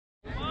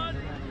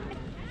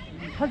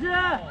叉子，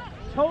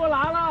球我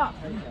拿了。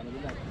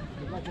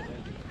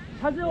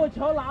叉子，我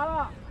球拿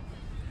了。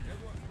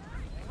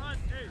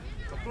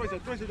Откройся,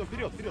 откройся, идем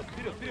вперед, вперед,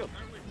 вперед, вперед.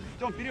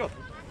 Идем вперед.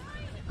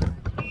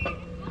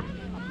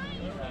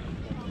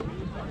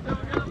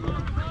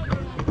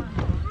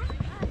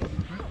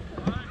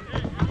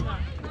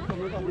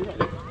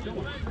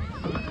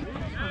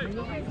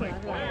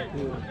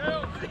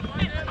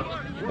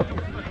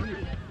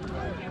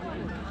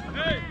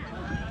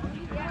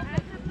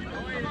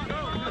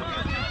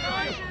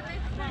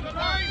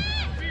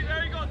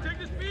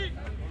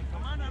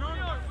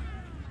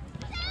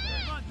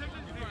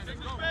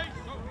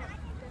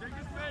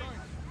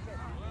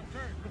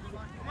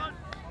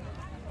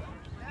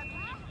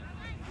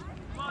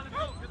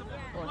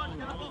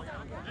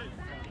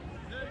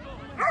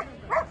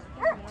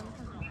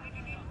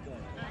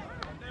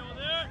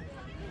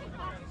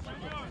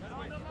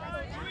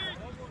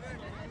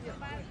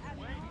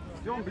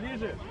 Идем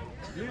ближе,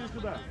 ближе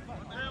сюда.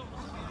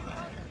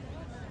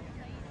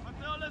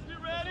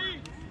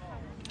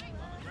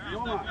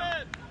 Рома.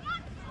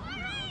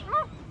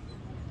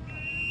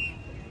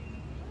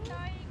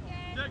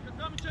 Jacob,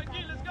 come and check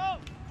in, let's go.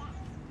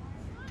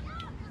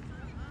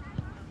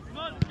 Come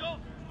on, let's go.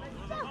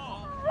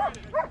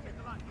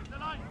 Get the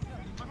line.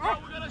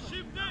 We're gonna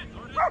shift it.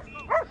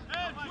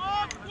 Hey,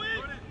 drop,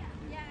 quick.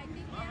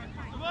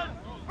 Come on.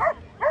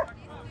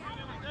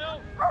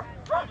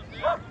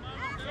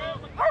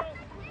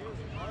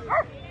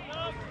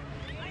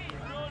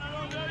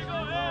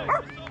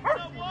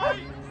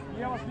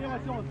 Слева, слева,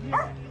 Тёма,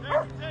 слева.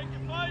 Take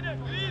it, find it.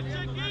 Please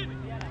check in.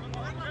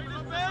 Take the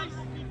space.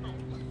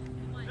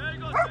 There you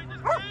go. Take the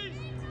space.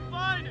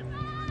 Find him.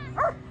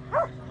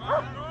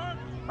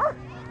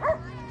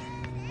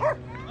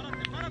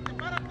 Párate,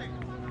 párate.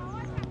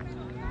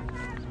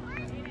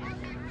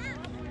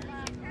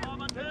 Vamos,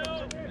 Mateo.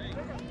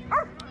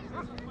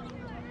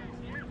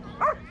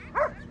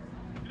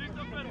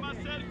 Christopher, más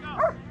cerca.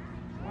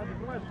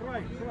 Открывай,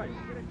 открывай, открывай.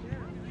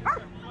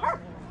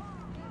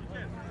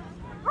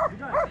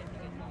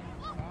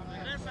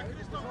 Regresa,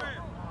 Christopher.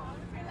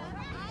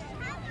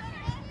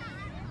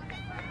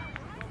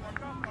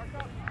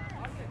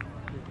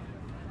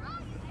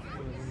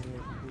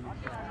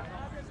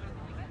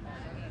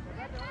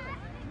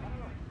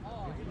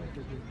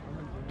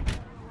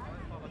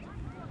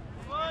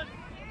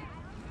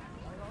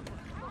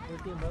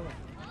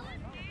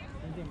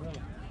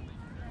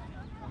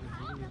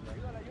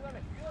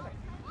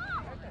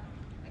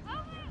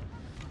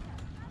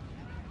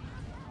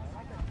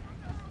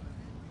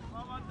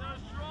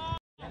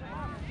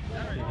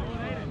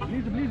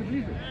 Ближе, ближе,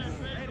 ближе.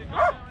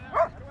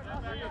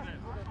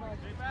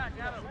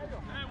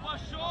 Hey, one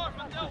short,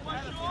 Mateo,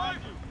 one short.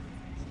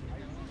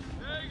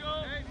 There you go.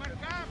 Hey,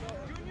 marca,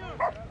 Junior.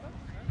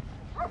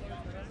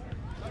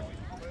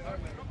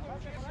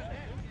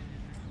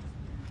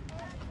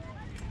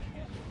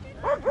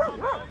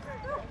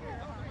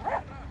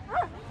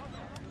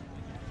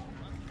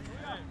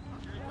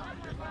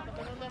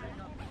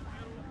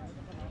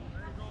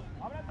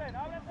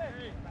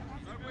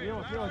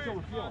 Слева, слева,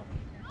 Тёма, слева.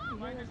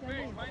 Find the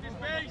space, find the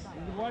space. Не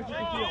забывай, что ты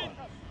делаешь.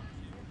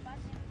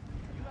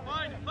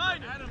 Find it.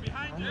 Adam,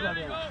 behind you. There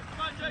you go.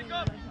 Come on,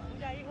 Jacob.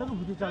 他们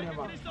不就教练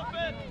吗？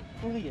 Christopher.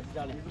 那个也是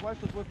教练。 Не забывай,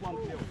 что твой план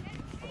слева.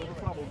 Тоже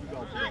справа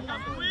убегал.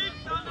 Jacob, quick,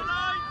 down the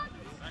line.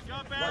 Back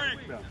up, Дальше Eric.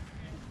 тебя.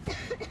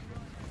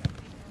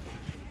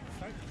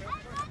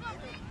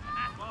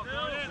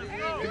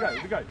 Убегай,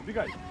 убегай,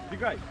 убегай,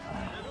 убегай.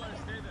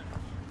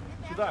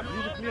 Сюда,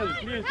 ближе к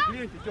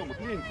ленте, Тёма, к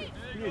ленте,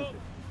 к ленте.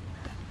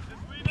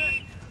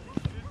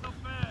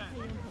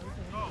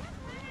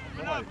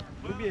 Давай,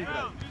 грубее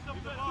играй.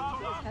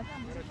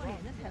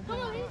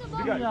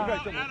 Убегай, убегай,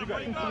 Тёма,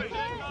 убегай.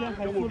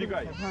 Тёма,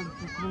 убегай.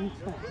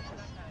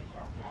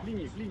 К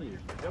линии, к линии.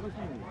 Рядом с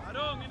линией.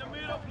 Adam, in the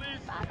middle,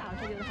 please. 打挡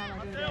是就是他们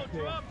对不 Mateo,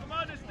 对？ drop. Come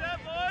on, the step,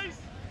 boys.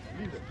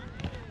 Ближе.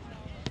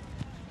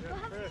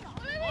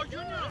 Oh,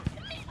 Junior.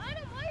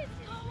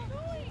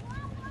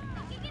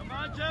 Come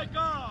on,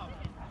 Jacob.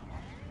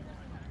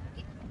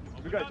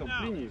 Убегай, Том,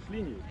 с линии, с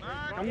линии.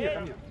 Ко мне, ко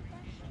мне.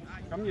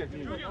 Ко мне, к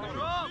линии. Junior,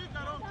 drop.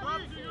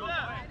 Drop to your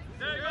left.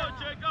 There you go,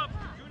 Jacob.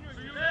 Junior,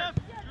 to your left.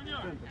 Junior.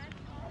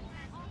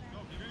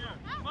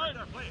 Come on.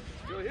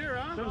 You're here,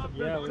 huh?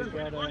 Yeah, we've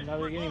got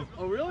another game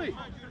Oh, really?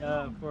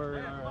 for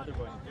our other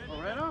boy.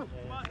 Oh, right on.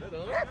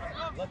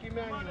 Yeah. Lucky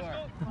man you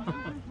are. Come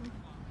on.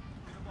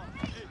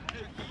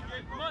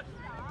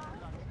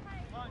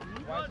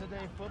 Why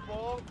today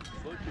football?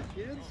 Look your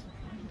kids.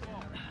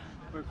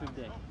 Perfect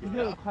day. 今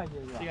天有快捷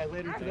是吧 See you guys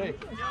later today.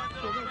 绝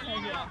对快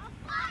捷。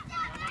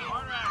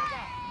All right.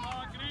 Come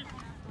on, Chris.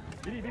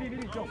 Бери, бери,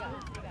 бери, Тём.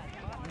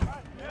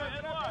 Yeah,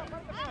 Edward.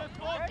 Let's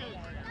focus.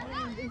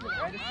 一直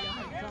来的时间很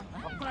重。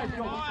 Обстрай,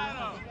 Тёма.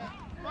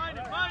 Find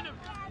him, find him.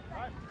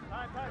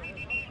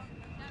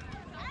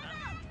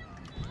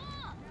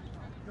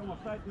 Тёма,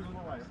 сайт не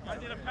забывай. I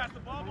need to pass the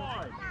ball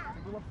more.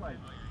 Ты был офсайд.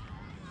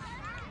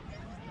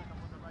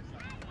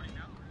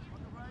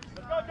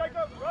 Let's go,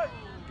 Jacob. Right.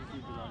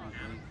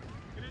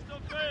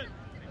 Christopher.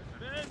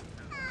 Ben.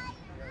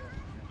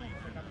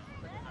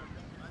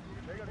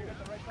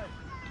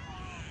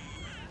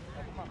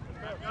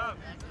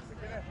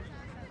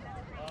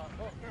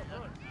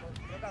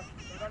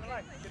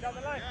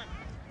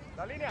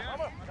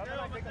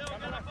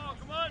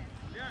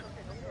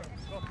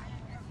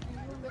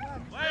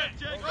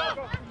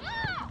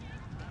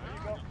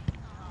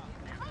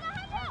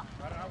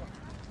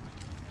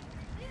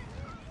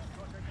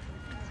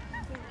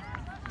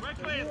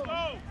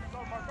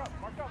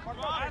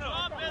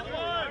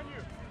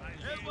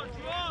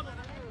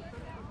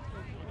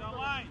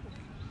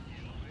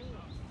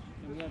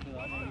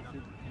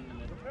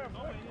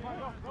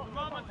 Come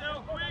on,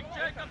 Mateo, quick.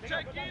 Jacob,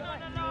 check in on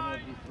the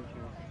line.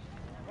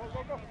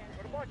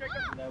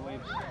 That way,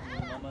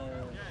 Mama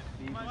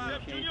be in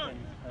shape Junior. and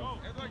Go.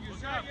 Edward, you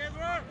say,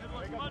 Edward.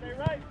 Edward, stay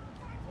right.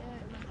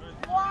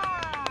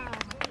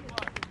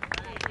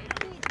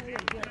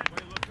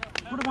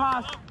 Good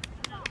pass.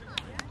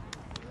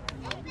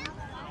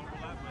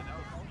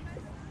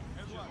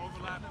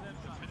 Overlap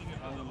depending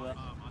on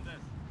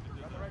this. If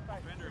there's a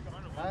defender in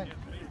front of him, he has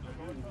space.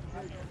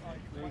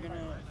 we're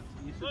gonna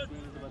use the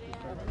things about to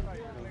start. We're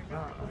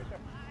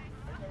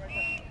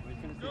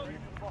gonna sit here.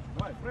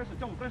 Vai, pressa,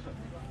 então, pressa.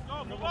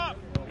 Go, move up.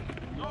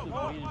 Go, go,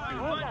 find it.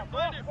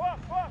 Go.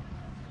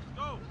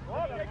 Go.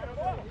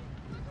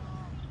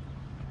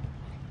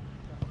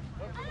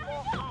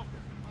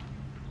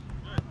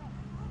 Good.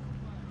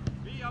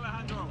 B,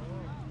 Alejandro.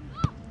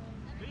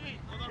 B.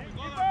 Go.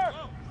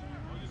 Oh,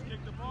 just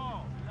kick the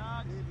ball.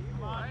 Relax.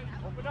 Come on.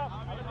 Open up.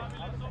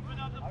 Let's open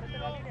up the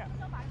field.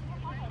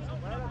 Let's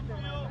open up the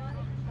field.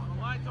 On the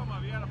line,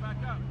 Toma, you gotta back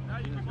up. Now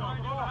you can go. Go,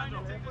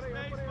 Alejandro. Take the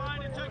space,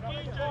 find it, check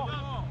in, Jacob.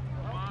 Come on,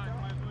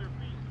 for your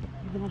feet.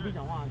 你怎么不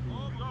讲话？ Go,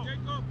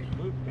 Jacob.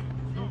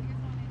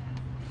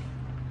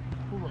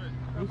 不，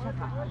没下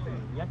卡，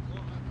也，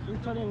因为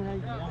教练跟他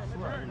一样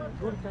说了，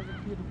如果在这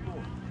踢得过，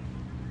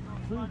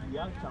所以你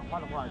要讲话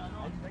的话，还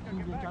是听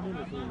见教练的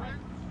声音。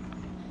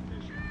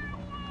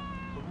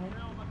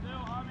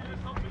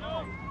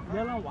不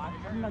要让娃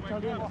听到教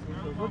练的声音，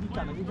有时候你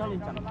讲的跟教练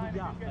讲的不一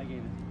样。I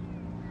gave it.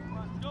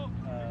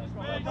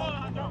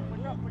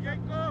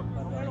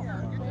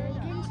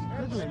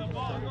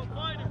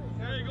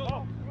 There you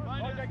go.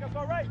 Find it.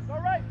 Go right, go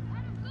right.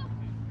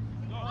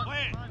 Go,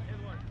 play it.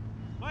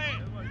 Play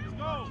it. Let's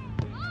go.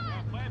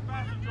 Play it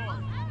faster,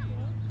 George.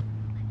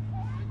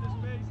 Take the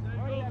space.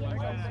 There you go.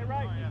 Stay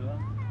right.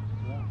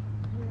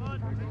 Come on,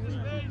 take the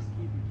space.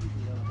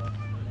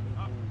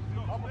 Up.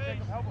 Go,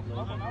 space. Help him. Go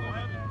heavy. All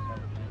right.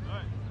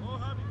 Go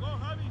heavy. Go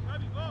heavy.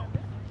 Heavy. Go.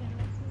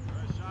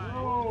 Good shot.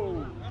 Whoa.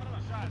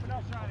 Good shot.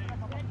 Good shot. Go.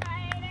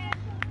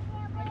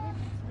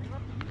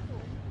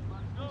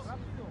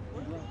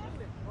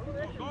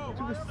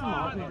 这个四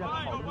毛可以在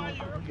跑路上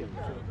很远射，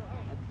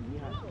还挺厉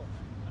害。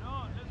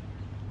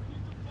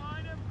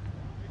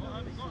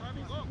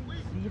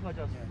11号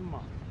叫司马，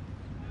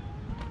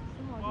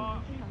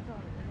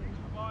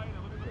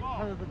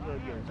他的这个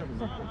远射很厉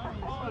害。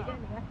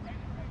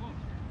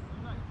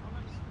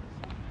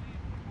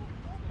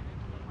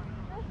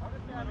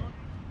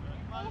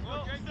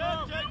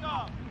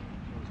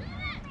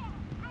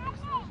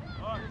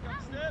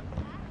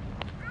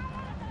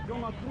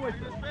Идем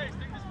откройся. Take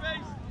the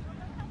space.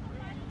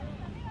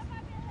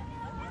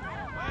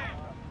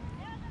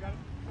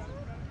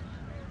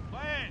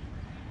 Play it.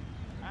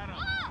 Adam.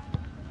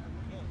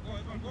 Go,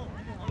 Edward, go. Go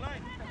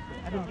line.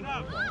 Open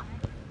up.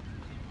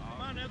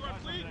 Come on, Edward,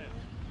 quick.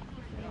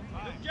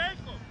 Look,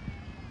 Jacob.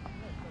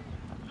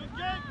 Look,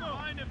 Jacob.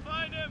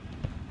 Find him.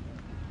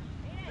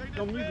 Take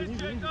the space,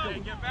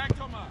 Jacob. Get back,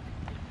 Toma.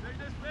 Take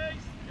the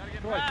space. Gotta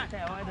get back.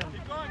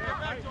 Keep going, get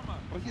back, Toma.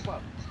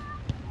 Спасибо.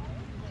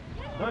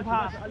 Good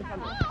pass. Back, back.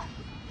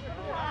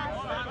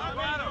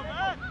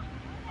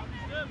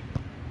 Step.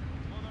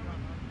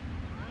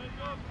 There you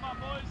go, come on,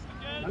 boys.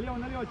 Again.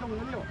 Налево, Тёма,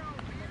 налево.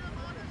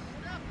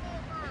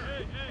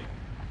 Hey.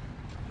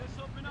 Let's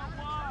open up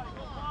wide.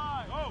 Go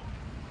wide. Go.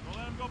 Don't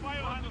let him go by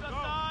you, Alejandro.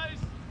 Go.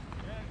 Size.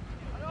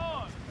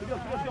 Aaron.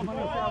 Вперед, Тёма,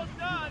 Hold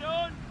that,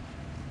 Aaron.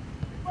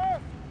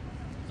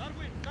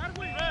 Darwin.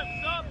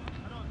 Reps up.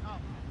 Aaron, now.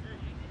 Hey,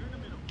 you're in the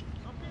middle.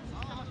 Some pieces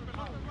que las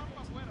pelotas van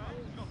para afuera.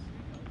 Go.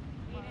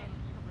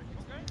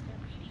 Okay?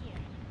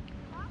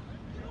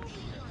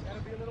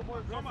 Gotta be a little more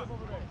aggressive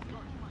over there.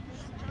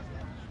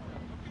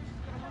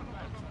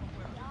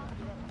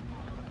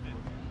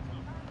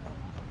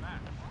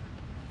 Back.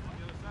 On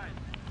the other side.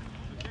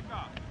 Kick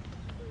off.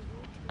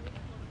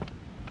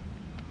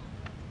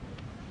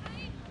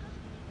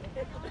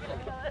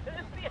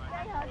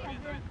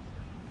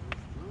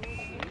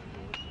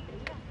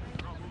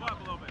 Move up a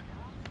little bit.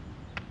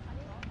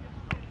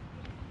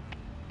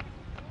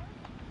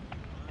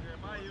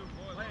 By you.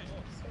 Play it.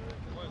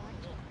 Good.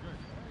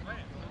 Play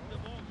it. The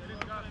ball. They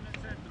didn't got in the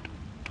center.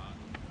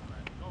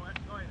 Go ahead.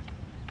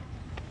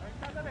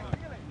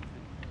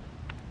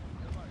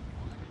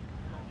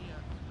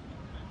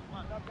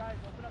 Open up, guys.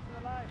 Open up to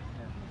the line.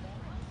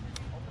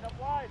 Open up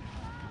wide.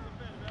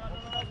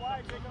 Open up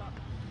wide, Jacob.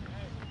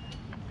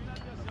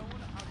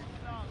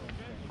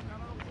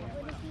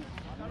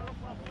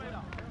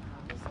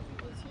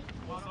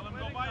 Let him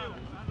go by you.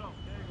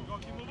 Go.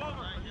 Keep move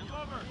over. Keep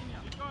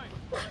going.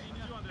 He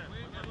needs you on there.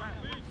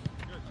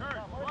 Good. Turn.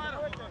 Wide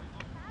up. Good.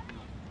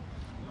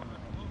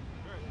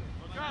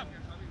 Look up.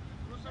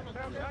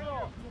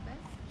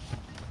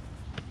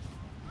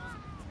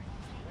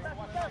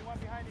 One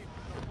behind him.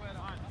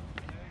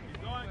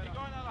 Keep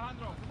going,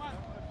 Alejandro. Come on.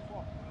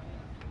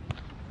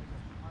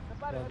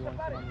 Throw it in.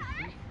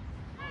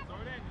 Throw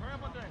it in. Hurry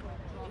up, Andre. Good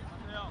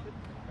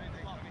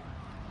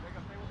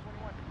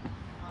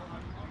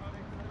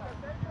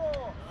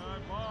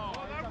ball.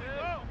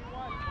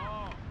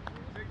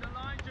 Take the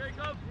line,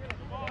 Jacob.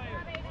 Good ball.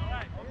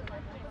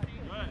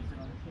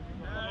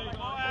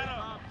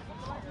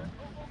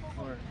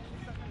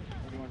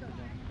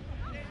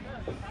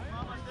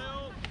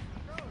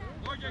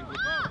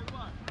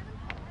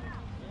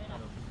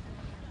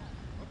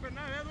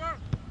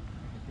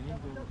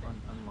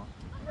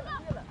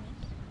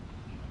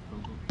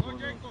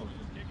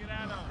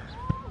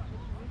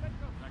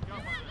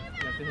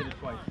 to hit it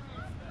twice.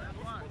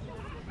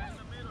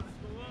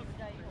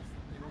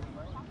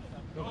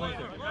 Go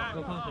closer.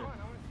 Go closer.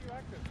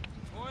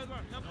 Play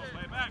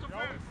back.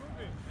 Edward,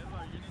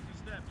 you need to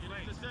step. You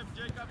need to step.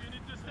 Jacob, you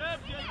need to step.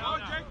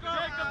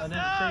 Jacob, And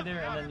then stay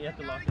there, and then you have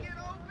to lock it.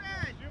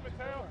 Shoot,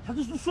 Mateo.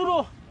速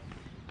度，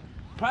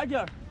快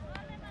点。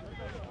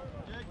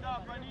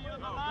 Jacob, I need you on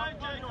the line,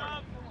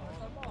 Jacob.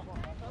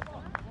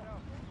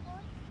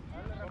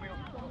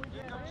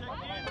 Jacob, check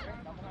in.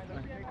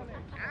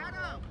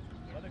 Adam.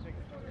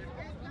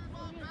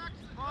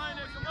 Find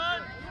it, come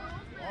on.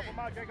 Off him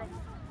out, Jacob.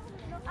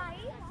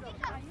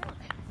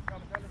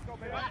 Let's go,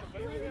 baby.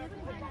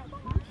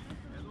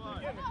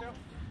 Yeah, Mateo.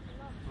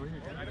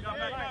 Back up,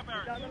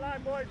 Eric. Down the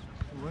line, boys.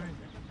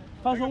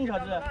 放松，小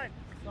Down 志 the，line.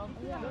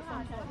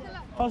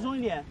 放松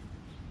一点，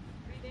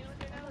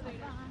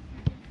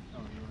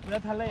不要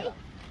太累了。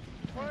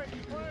 All right,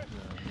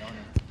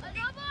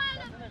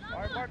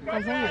 Mark,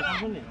 放松一点，放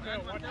松一点。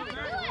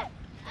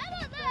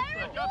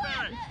 Back up,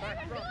 Eric.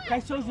 该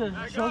休息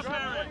的休息。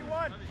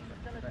 21.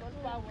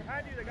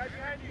 Behind you, the guy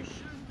behind you.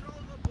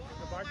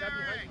 The bar guy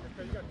behind you.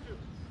 Okay, you got two.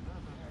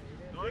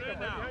 Throw it in Right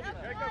now. behind you.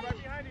 Jacob, right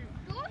behind you.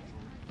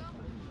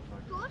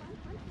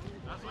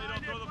 That's why you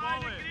don't throw the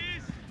ball in.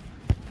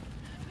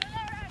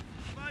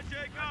 Come on,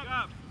 Jacob. On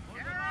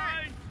the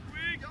line.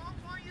 Quick. Don't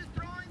want you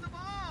throwing the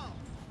ball.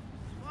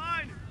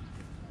 Line.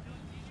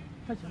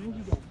 快前面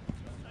一点。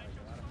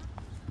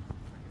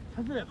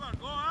他是 Edward,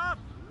 go up.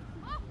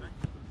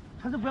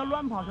 他是不要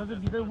乱跑，他是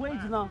你的位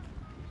置呢？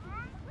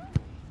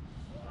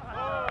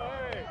 Oh,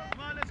 hey.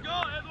 Come on, let's go,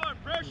 Edward.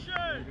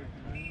 Pressure.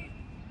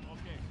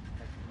 Okay.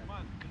 Come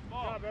on, this Good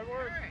ball. job,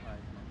 Edward.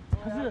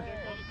 他是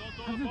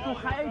他是做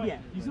嗨一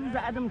点，你是不是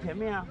在 Adam 前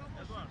面啊？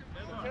 Edward,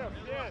 Tim,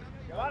 stand.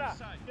 Vada,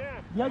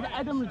 stand. 你要在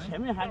Adam 的前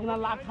面，还跟他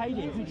拉开一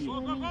点距离。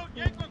 Go, go, go,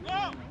 Jacob,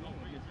 go.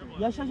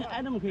 你要相信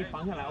Adam 可以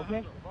防下来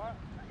 ，OK？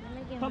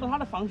 到了他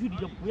的防区你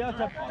就不要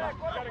再跑了。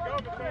 Gotta go,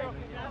 Mateo.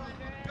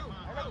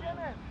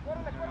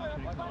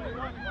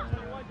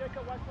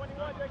 Jacob,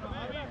 121, Jacob.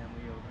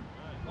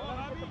 Go,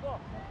 Javi.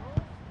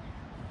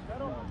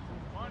 Settle.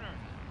 Corner.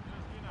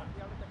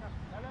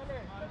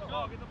 Let's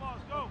go, get the ball,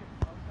 let's go.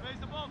 Face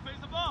the ball, face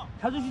the ball.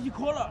 他就去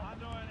扣了。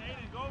 Ando and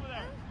Aiden, go over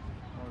there.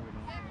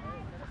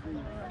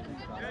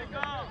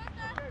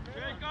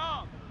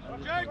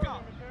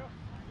 Jacob.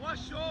 One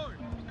short.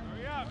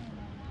 Hurry up.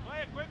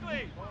 Play it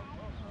quickly.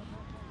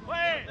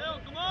 Play it. Leo,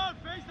 come on,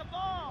 face the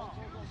ball.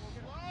 Too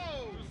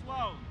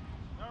slow.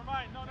 Never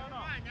mind. No.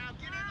 Now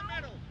get in the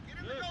middle. Get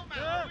in the Good, goal good.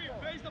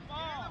 mouth. Face the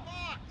ball.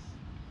 Box.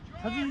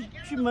 他是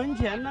去门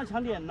前呢，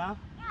抢点呢。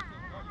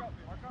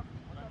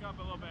 Back up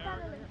a little bit,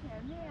 Eric.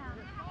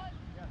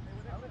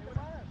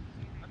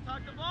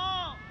 Attack the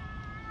ball.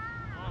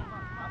 Go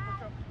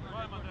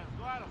at him, Andres.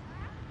 Go at him.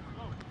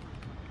 Go.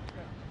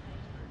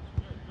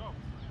 Good, go.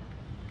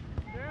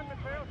 Stand,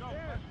 Mateo,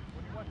 stand.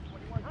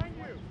 21 behind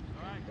you. All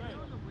right, good.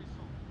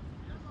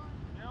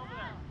 Get over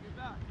there. Get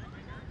back.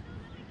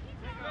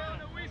 Take it on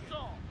the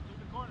whistle. To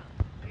the corner.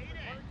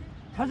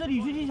 他这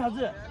里去踢小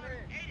智，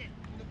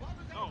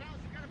 Go.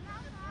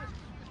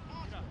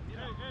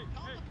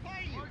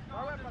 Hey. Go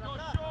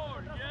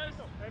short. Yes.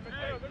 Hey,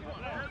 Mateo, look at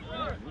that.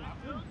 Edward.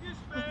 Look his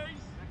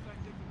face. Next time,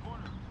 take the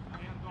corner.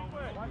 Hands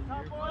over. One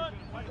top, boys.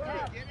 One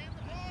top. Get in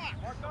the box.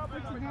 Mark up, Yeah.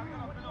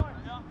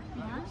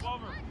 Move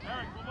over.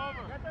 Eric, move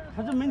over.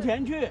 他是门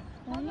前去。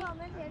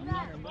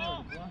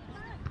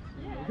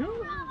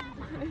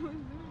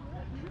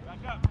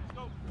 Back up. Let's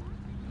go.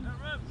 That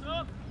reps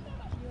up.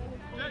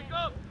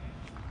 Jacob.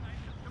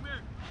 Come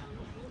here.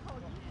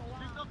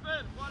 Pick up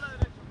in. Bola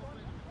derecha.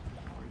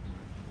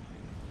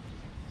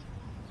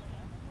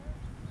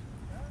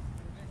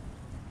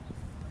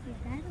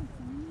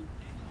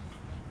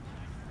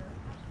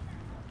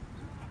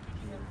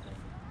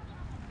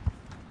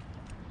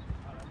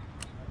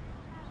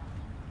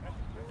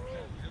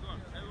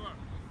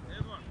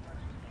 Edward.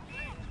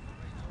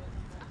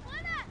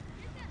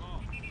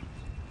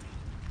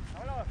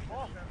 Vámonos,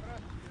 ball.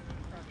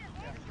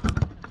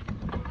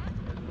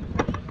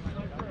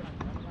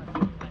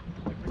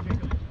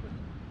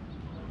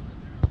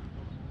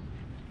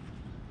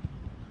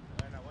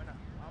 Buena.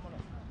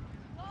 Vámonos.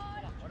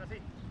 Ahora sí.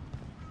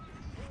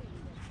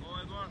 Go,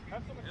 Edward.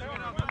 Have some Edward,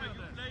 Mateo. remember, you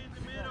play in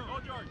the middle. Go,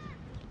 George.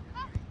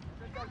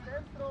 Cerca al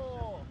centro.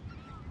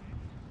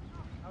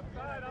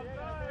 Outside.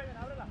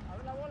 Abre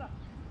la bola.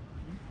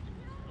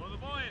 Go the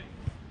ball in.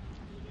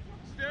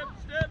 Step.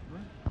 There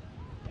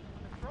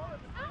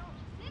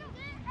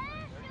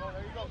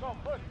you go.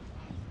 Push.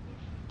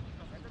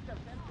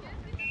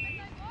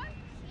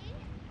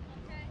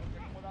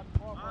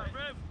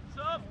 Rev. What's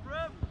up,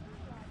 Rev?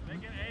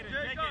 Make it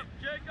Aiden.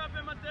 Jacob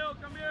and Mateo,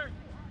 come here.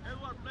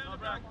 Edward, play on the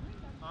back.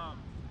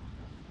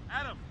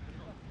 Adam.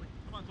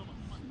 Come on, Thomas.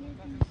 Come on.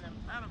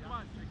 Adam, come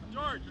on.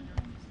 George.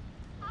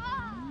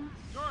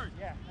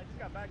 Yeah, I just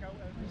got back. Go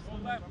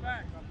left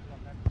back.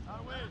 Out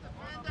of way.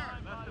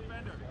 Left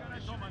defender. Hey,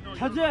 Thomas, no,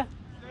 他 you're 是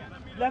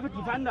left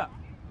defender，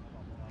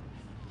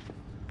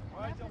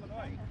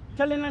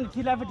 教练让你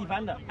踢 left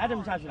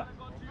defender，Adam 下去了。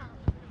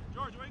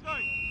 George, where you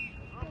going?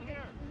 Over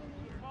here.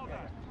 Small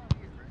guy.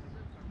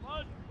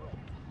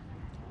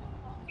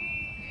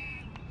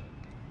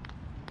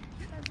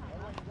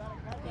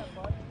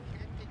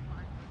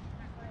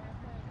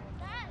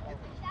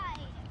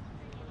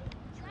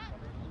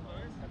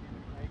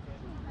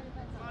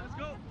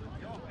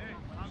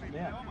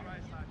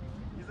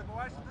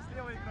 забывай, что ты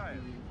слева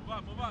играешь.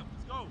 Move up,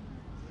 let's go.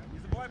 Не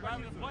забывай Grab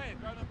him позицию. and play it,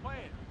 grab him and play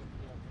it.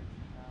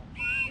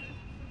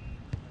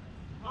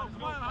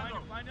 Come on,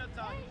 Alejandro. Find your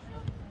time.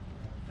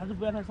 还是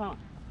不要太上了。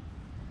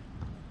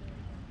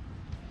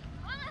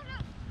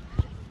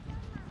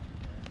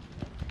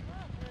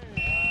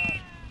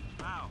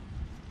 Wow.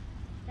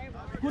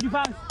 Good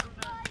defense.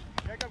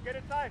 Jacob, get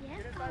inside.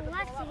 Get inside.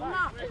 Yes, the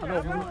ball.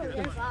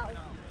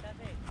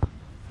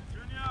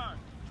 Junior.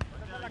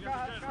 Right there, you got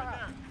the good right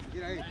there.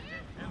 Get ahí.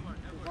 Edward,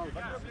 yeah. You're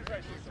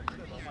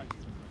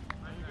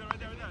good right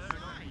there,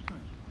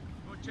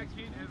 Go check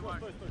in, Edward.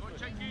 Go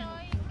check in.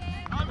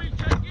 Tommy,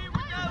 check in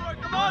with Edward.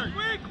 Come on,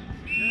 quick.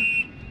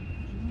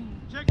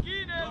 Check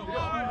in, Edward.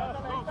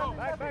 Go.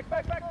 Back to him.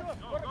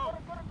 Go.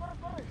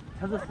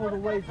 他是 full 的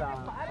位置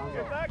啊，防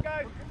Get 守。 back,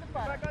 guys. Get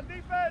back on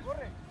defense.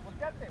 Volteate.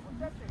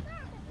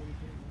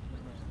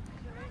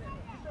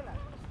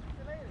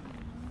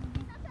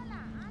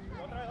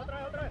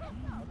 Otra vez.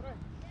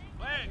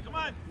 Play it, come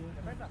on.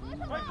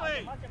 Quickly.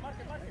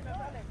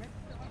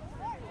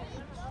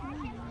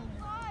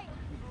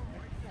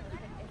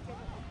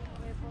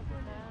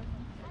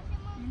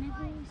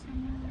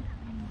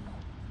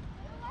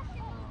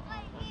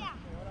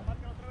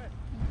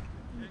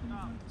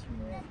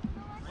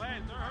 Play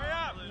it, hurry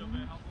up.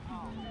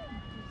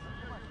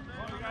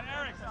 Oh, you got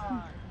Eric.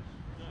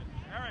 Good.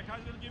 Eric, how's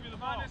he going to give you the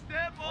ball? On the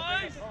step,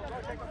 boys. Go,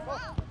 Jacob, go.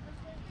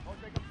 Go,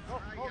 Jacob,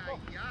 go.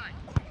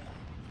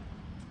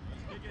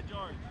 Kick it,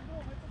 George.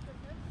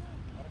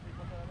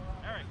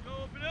 Eric, go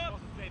open up.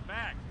 Supposed to stay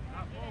back,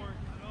 not forward.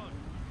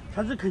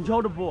 他是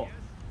control 的 ball，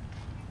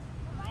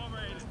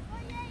 Liberated.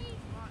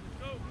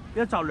 Go.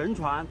 要找人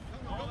传，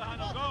 Go,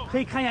 Alejandro, go. 可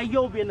以看一下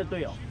右边的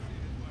队友。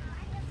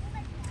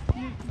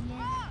 Come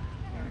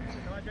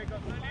on,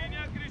 Jacob. La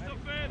línea,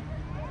 Christopher.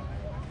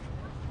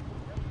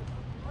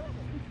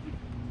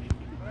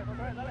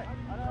 Dale.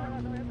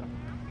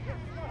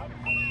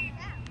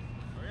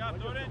 Hurry up,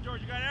 throw it in,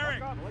 George. You got Eric.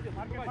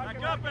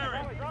 Back up,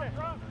 Eric.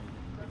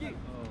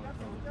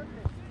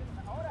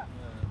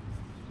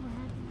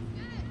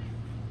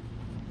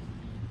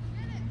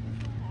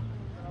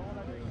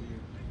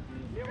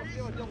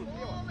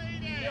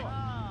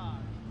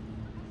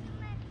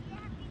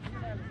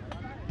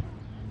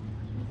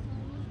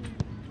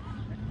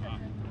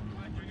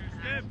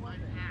 Step.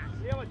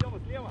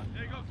 Слева.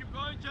 There you go, keep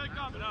going,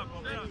 Jacob.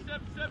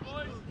 Step,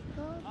 boys.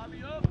 Abby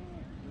up.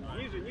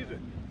 Ниже.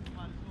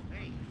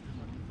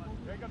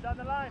 Jacob down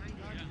the line.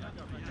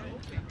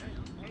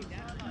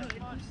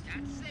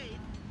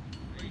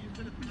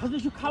 他是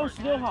去 cover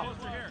 16号，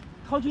 Closer here.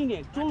 靠近一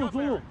点，中路。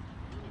 Back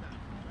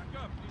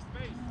up, need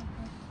space.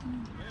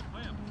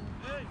 Play him.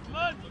 Hey, come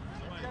on. To the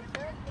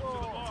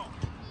ball.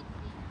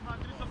 Come on,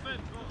 Christopher.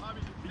 Go,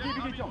 Abby.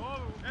 Беги, Тём.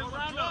 Hey,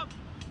 round up.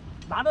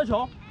 拿到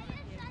球，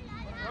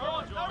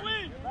 Go,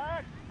 Darwin.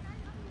 Back.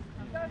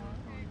 Let's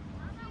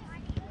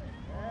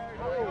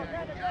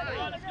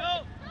go.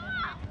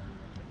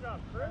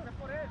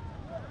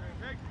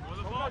 Go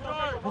the ball,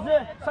 George. 可是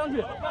上去，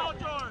 Go ball,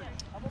 George.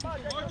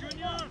 Go,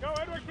 Junior. Go,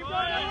 Edward. Keep Go,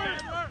 going,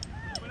 Edward. Edward.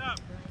 Open up.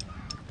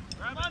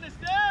 Grab on the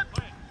step.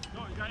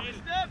 Go, you got it.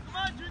 Step. Come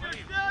on, Junior.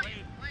 Step.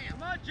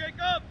 Come on,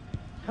 Jacob.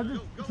 他是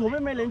左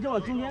边没人就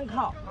往中间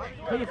靠，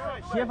可以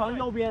协防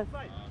右边。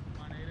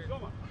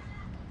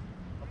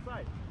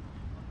 Offside.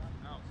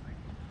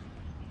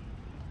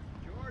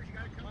 George, you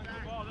got to come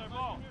back. Ball, there,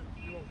 ball.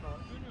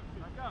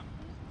 Back up.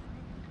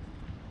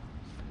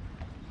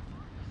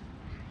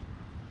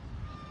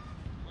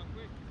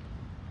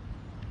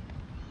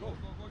 Go,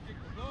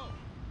 Jacob, go.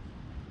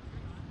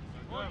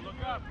 Good,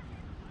 look up.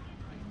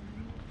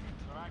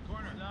 All right,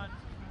 corner. Done.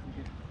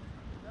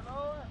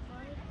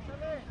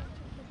 Hey,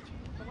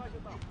 let's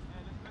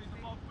place the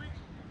ball quick.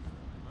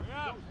 Hurry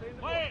up.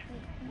 Play it.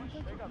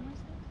 Jacob.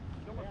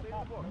 Toma, stay in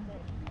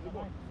the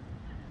box.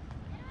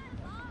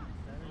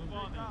 Throw the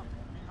ball now.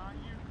 Behind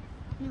you.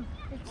 No,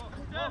 it's Go,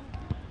 cold. step.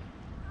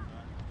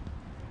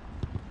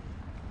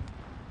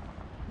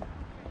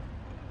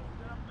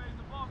 Place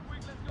the ball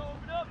quick. Let's go.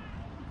 Open up.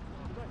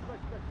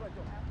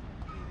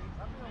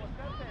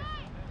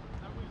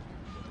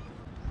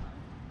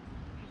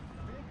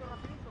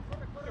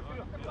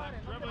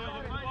 Dribble,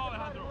 you'll get the ball,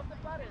 Alejandro.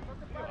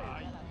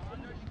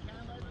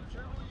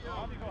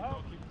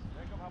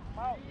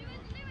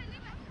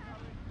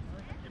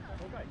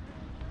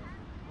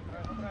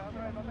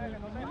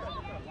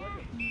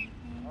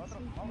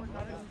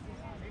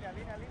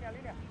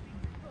 Línea.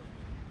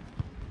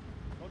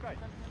 Okay.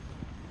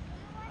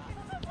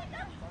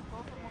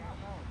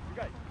 You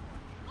guys.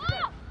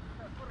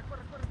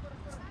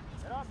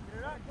 Get up.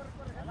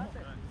 Adelante.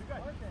 You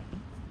guys.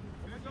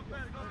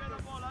 Christopher, go get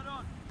the ball,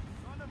 Aaron.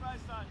 Go on the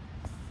right side.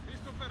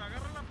 Christopher,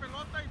 agarra la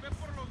pelota y ve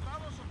por los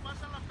lados o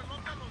pasa la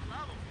pelota a los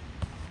lados.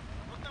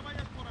 No te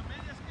vayas por a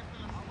medias que te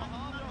las están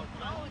dando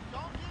por ahí.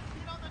 Don't get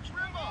beat on the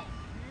dribble.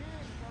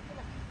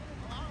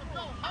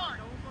 Go hard.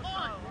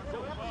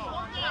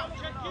 Slow down.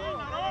 Check in,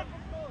 Aaron.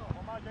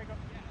 Come on, Jacob.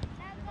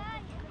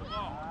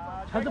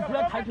 还是不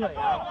要抬腿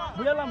啊，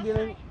不要让别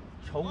人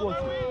球过去。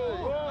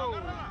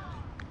 Agárrala.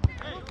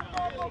 Hey,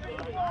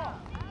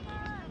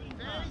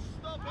 Very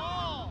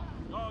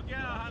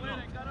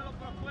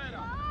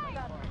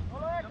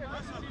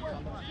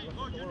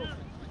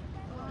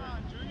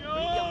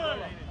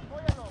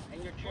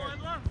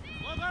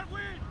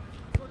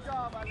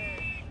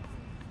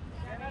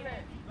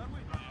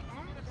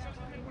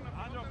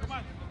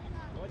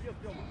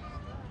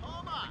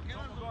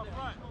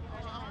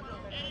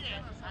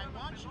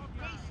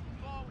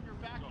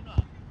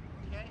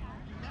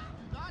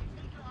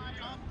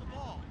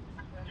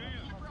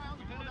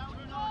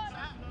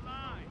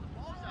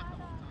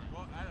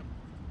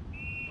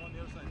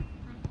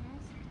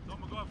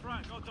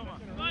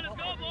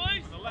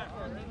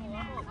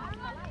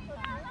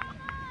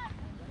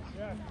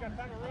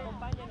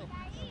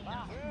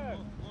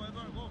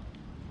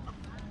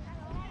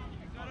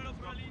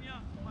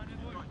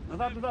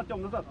Назад, назад,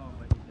 Тём, назад.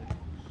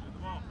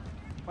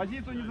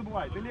 Позицию не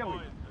забывай, ты левый.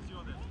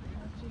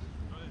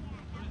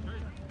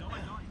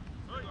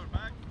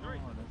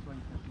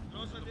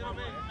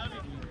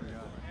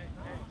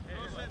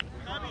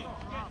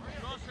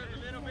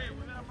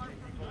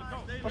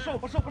 Пошел,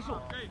 пошел,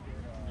 пошел.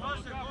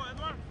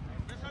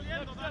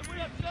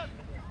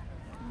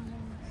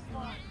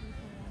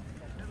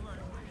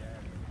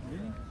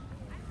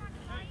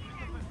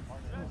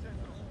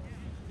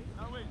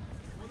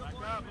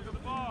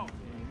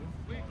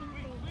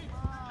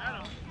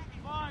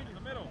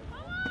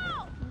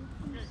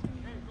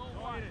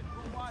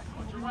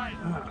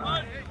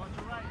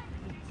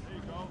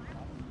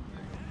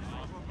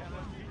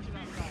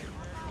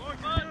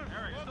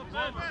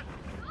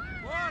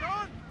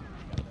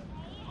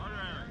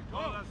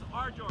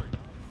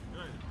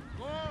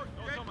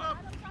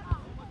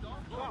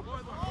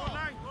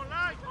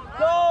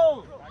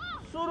 Go!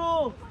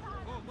 Suru!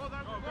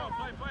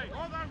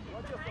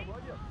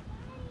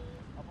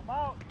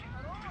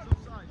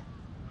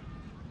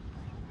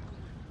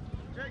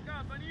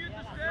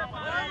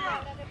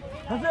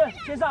还是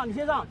先上，你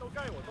先上。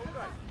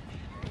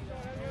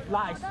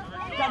Nice，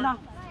 干他。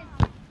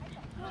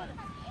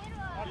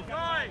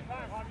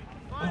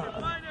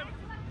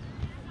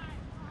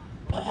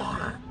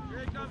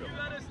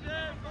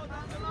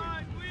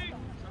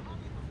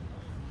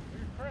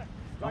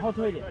往后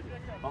退一点，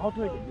往后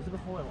退一点，你是个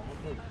后卫，往后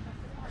退一点。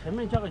前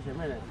面交给前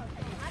面人。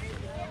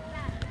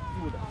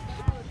负的。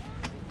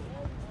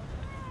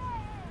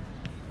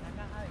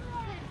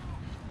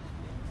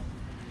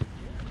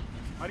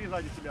Смотри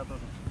сзади себя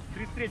тоже.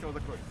 33-го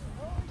закрой.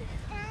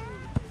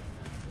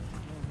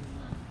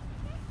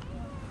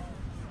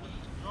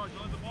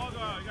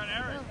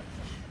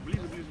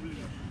 Ближе, ближе,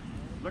 ближе.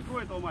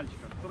 Закрой этого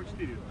мальчика.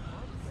 44.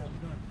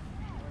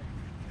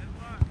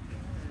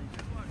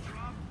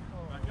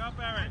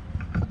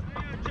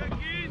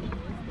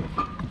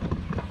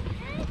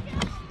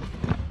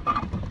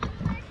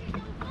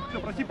 Все,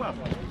 проси пас.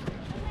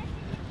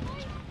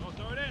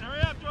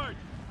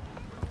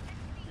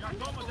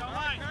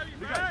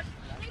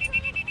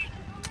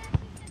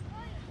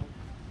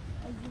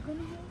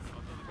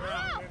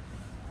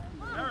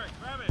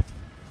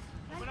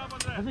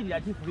还是你来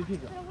踢福利 pick，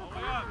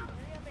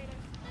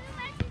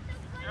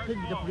 是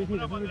你的福利 pick，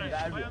 是你的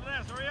Ari，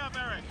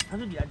 还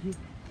是你来踢。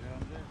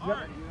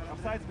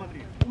Офсайд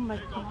смотри. Oh my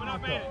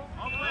god！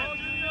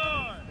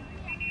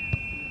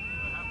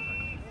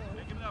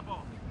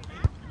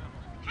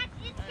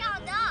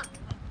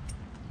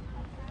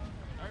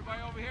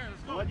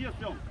 Молодец,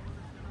 Тём.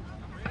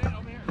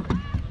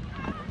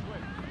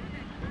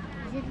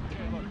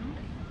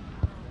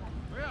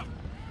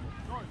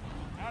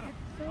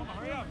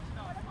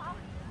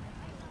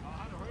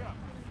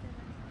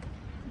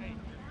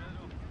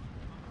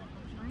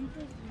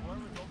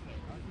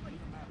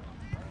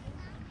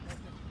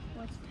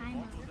 What's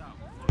time?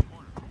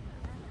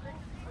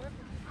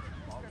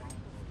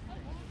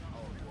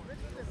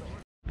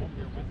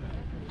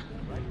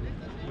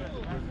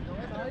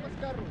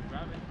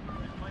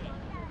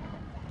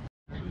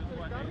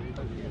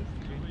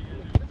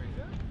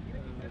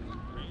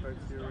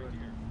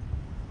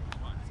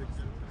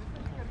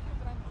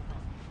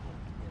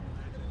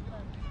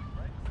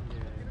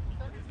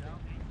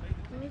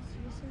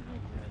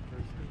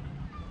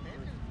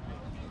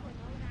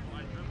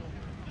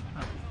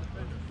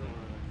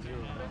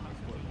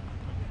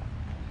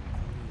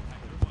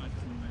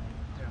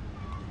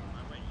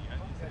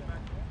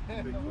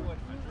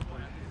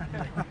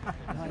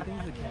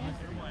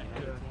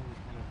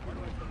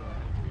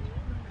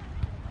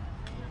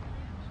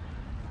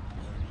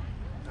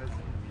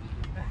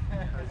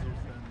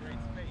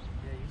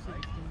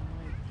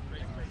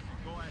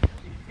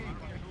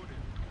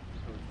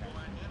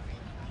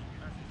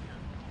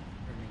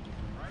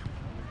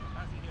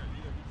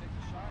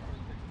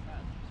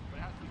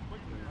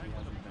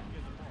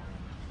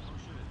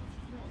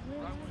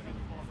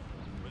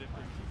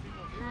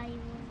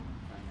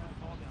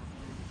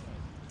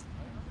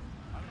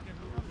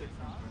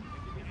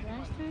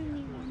 Last time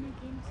we won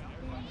against them,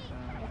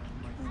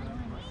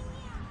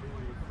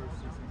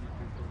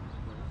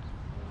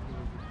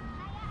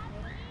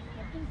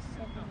 I think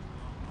 7.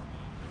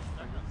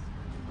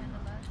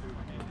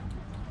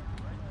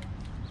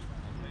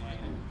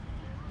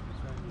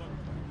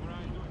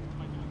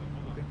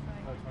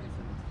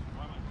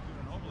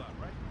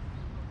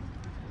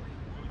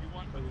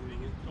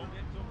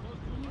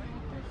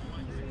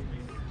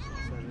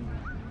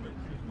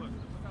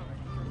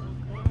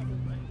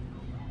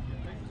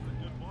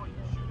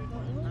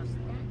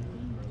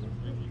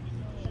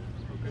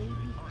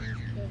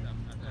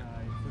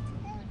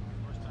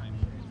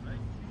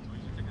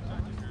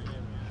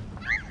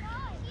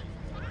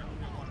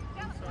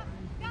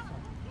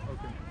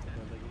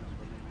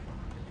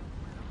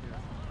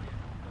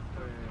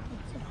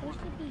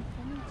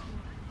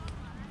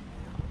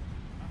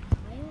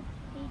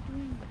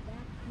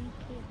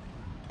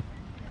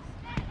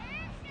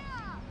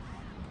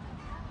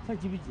 他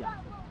几比几啊？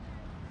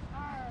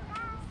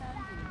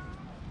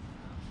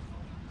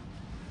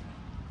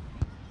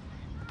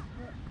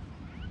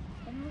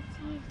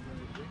 Penalties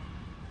the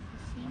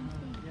same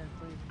thing.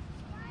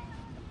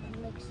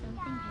 Like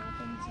something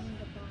happens in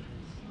the box.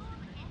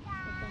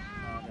 With the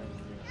half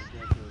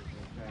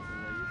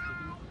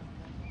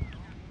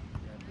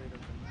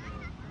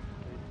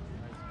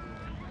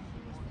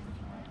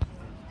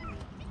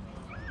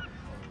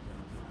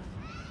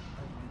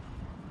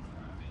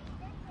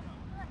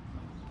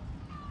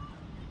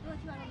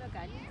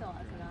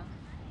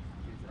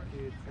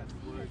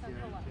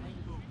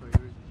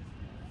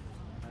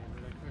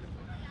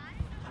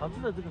乔治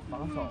的这个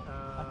防守，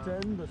他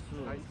真的是。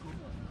 I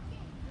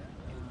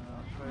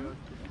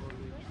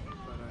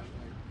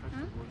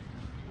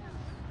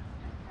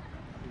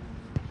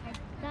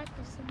got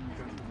the same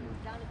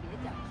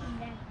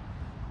thing.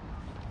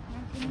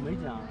 没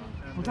讲，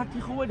不，他踢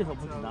后卫的时候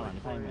不紧张了，你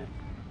看见没？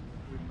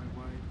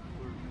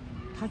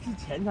他踢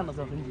前场的时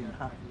候很紧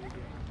张。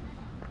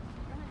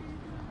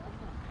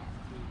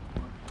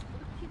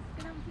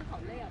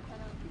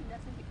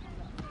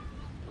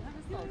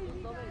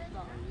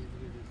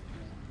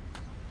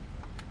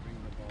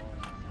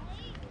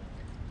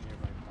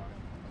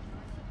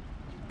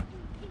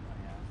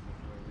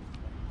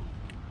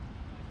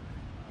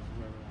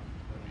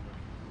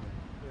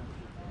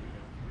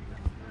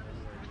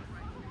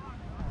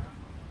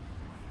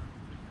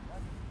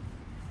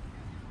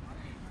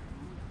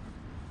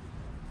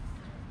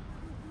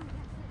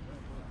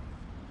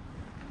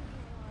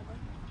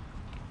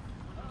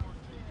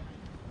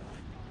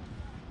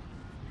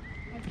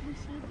I can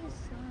see the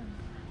sun.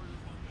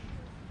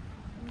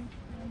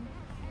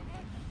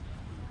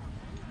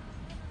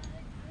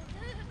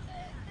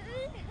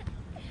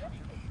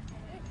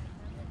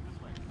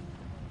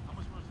 How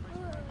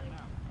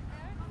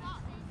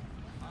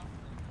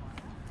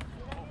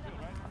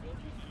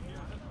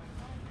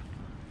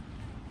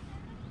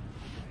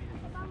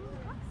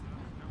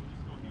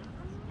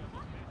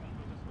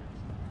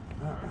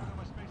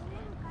much space do they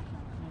have?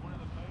 One of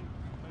the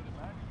play the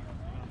back?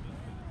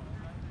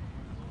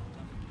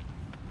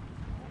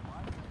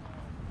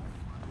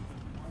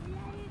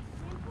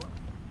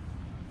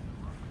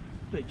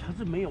 对，乔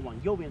治没有往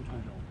右边传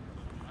球，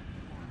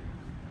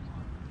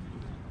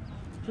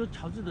就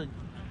乔治的，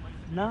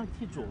那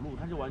踢左路，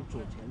他就往左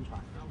前传。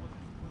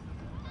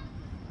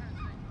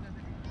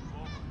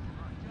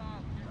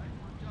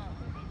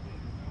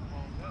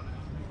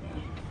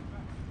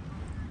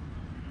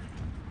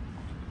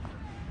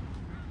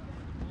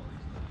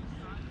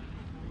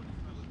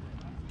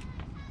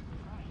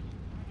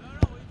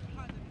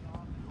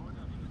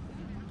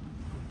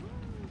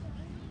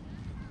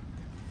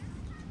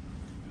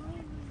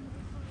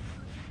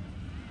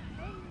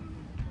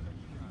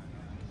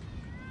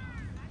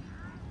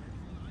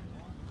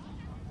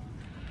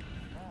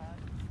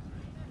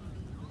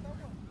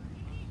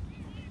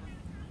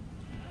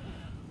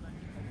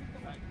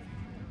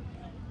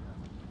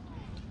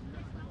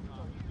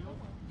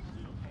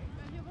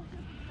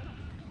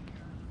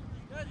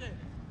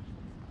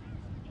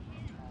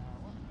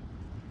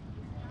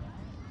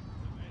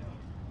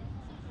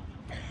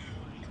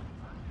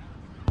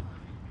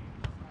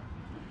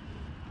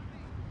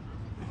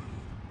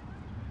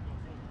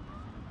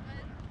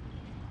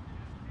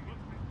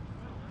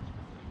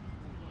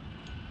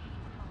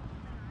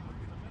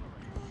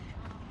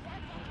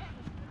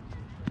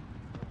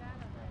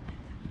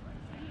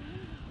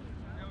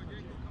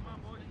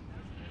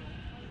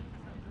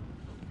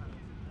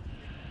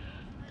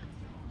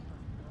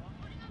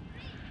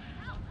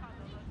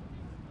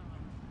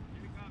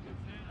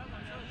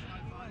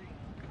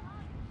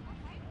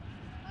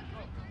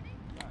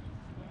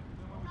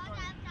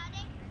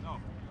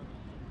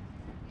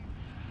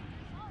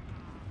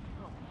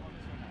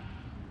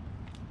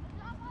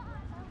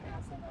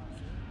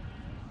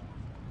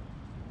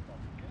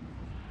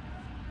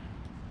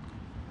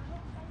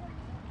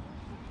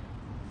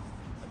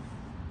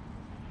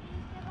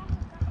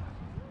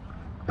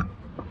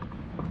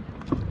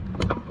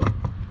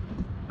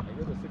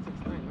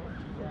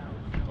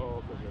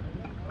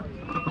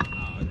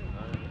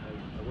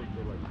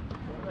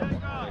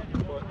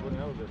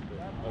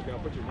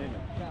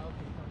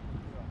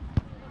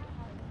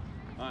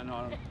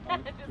No,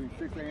 between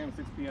 6 a.m. and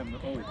 6 p.m.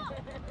 always.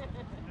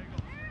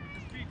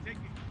 Just feet, take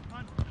it. Come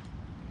on. Come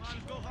on,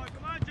 let's go hard.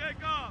 Come on,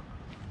 Jacob.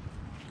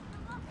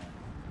 Come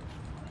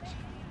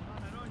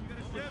on, Aaron, you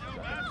gotta step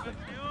back.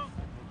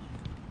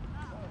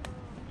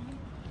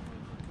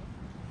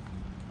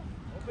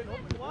 Open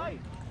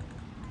wide.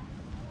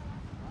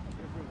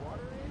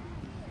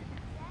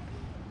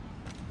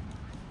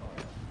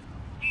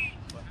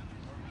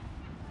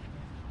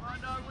 Come on,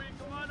 Darwin.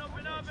 Come on,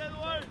 open up,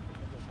 Edward.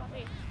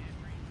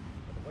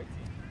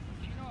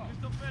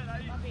 Christopher,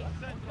 ahí.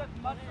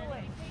 Muscle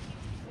it.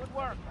 Good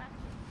work.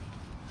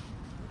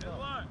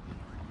 Edward.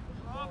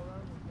 Up.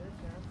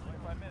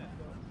 25 minutes.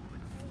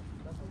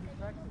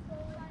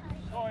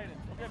 Go, Aiden.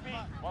 Okay, B.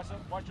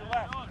 Watch your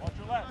left. Watch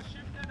your left.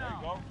 There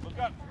you go. Look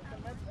up.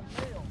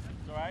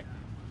 It's all right.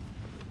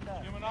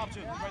 Give him an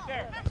option. Right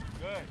there.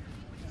 Good.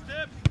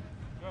 Tibbs.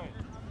 Good.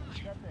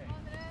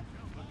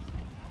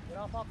 Get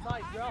off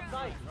offside. You're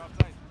offside. You're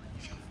offside.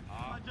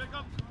 Come on,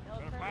 Jacob.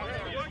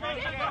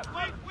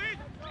 Wait.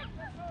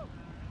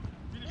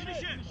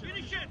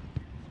 Finish it.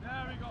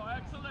 There we go.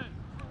 Excellent.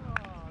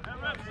 That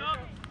reps up.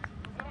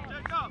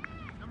 Jacob,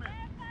 come here.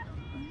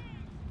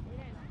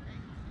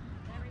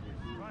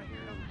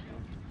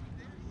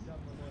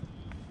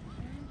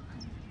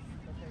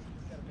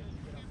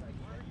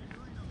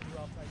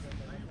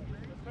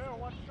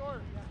 One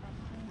short.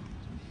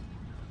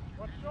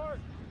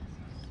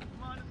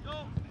 Come on, let's go.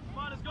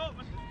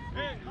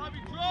 Hey, Javi,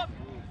 drop.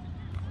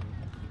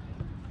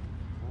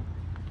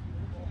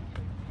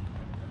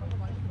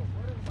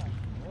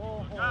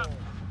 Good job.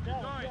 Keep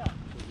going.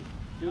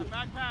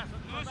 Back pass.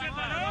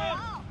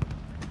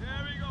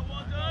 There we go.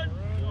 Well done.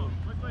 Go,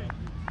 quickly.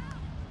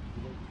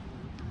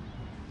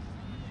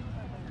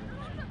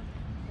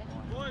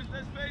 Boys,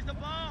 let's face the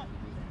ball.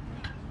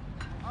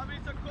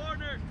 Javi's a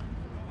corner.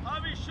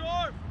 Javi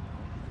short.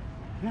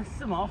 你看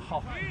四毛好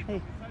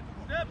黑。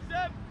 Step,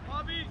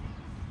 Javi. And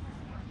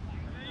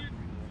then you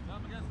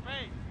up against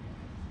space.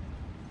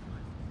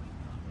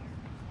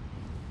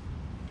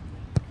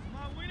 Come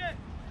on, win it.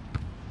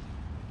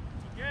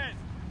 Again.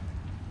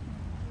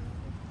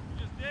 You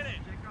just did it.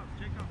 Jacob.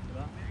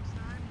 Next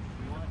time.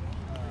 You want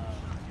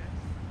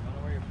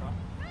to wear your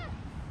Crocs?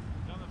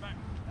 Down the back.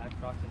 Add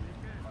Crocs in there.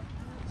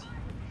 So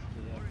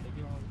yeah, take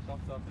your own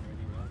socks off and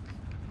ready to run.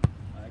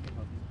 I can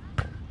help you.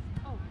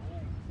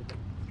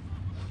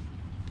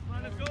 Come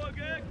on, let's go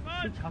again. Come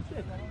on. 是长睡。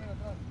 Open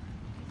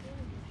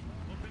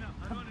up.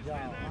 I don't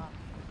understand that.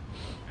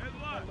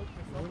 Edward.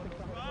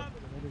 Rob.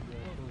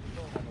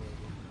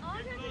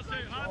 Get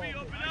closer. Javi,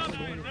 open up.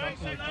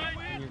 Nice and light.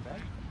 In your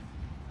bag?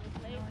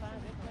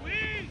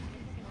 Squeeze.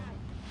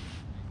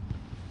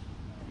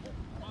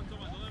 Come on,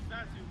 Thomas. Don't let him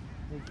pass you.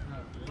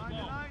 Use the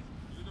ball.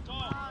 Use the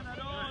ball.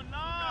 Good.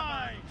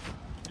 Line.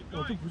 Keep 哦，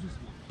这 going. 不是四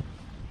毛，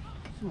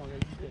四毛在一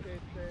队。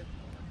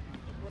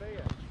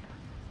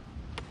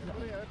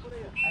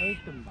埃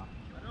登吧？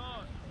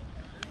 Aaron.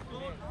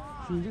 Good.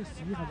 所以你这个实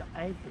际上叫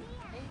埃登。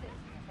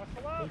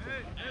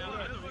 Hey,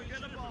 Edward, get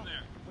the ball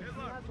there.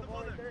 Edward, put the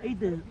ball there. A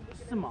登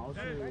四毛是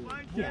Hey,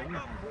 find 天 Jacob.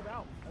 嘛，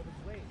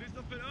 Fist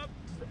up it up.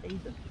 这是 A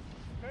登。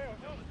 Aaron.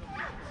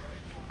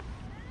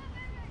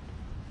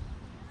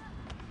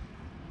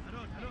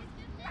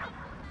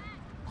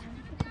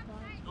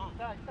 Go.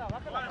 Está, va a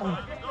Go at him.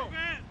 Go,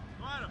 man.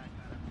 Go at him.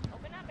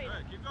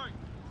 Alright, keep going.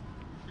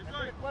 Keep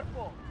going. el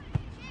cuerpo.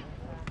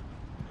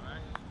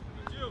 Alright.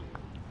 It's you.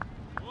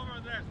 Go over,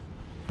 Andres.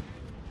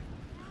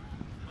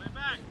 Play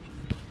back.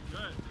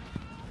 Good.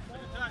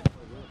 Take it tight.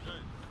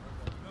 Good.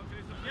 Go,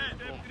 Chris. Again.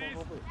 Chris.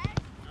 Good.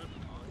 That's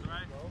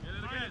alright. Get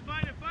it again.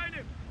 Find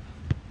him.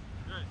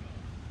 Good.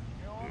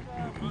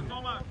 Go,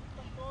 Thomas.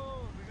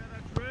 We got a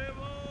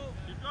dribble.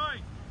 Keep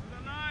going. To the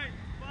line.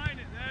 Find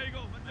it. There you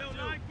go. Mateo,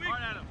 line quick.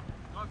 Hard at him.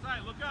 Go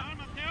outside. Look up.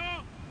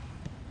 Mateo.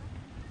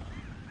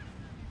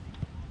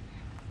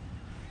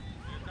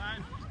 Good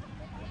time.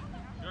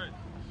 Good.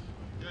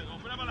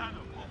 Open up,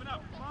 Alejandro. Open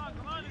up.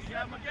 Come on. Let's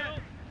have him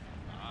again.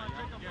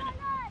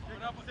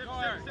 Jacob.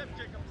 Step,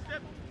 Jacob.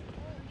 Step.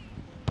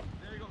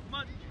 There you go. Come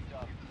on.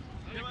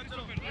 Dale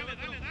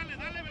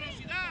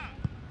velocidad.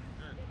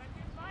 Good.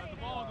 Let the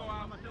ball go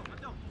out. Mateo.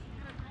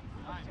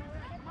 Line.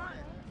 Come on.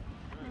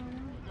 Good.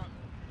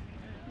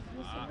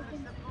 Look up.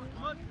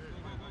 Come on. Go.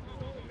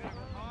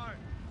 Hard.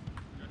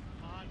 Good.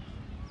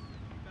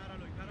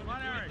 Come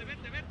on, Eric.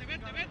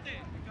 Vete.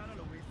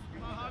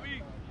 Come on, Javi.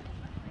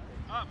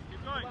 Up.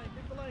 Keep going.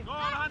 Go,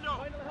 Alejandro.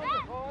 Good.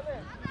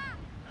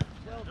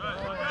 Look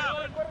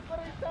out.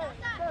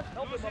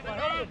 Help him, Papa,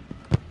 help him.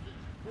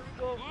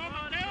 Go,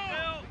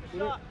 Mateo.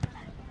 Shot.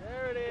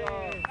 There it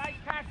is. Nice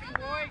passing,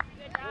 boy.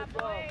 Good job,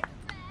 boy.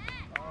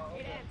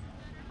 Get in.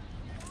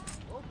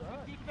 Well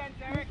done. Defense,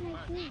 Eric. Oh,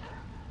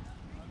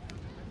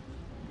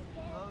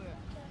 yeah.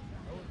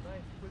 That was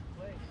nice. Quick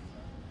play.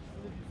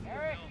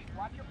 Eric,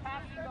 watch your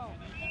passing go.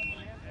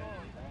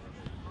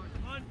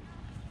 Come on.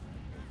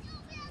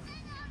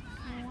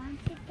 I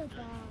wanted the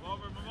ball.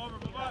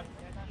 Move on.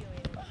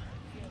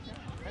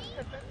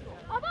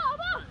 Oba!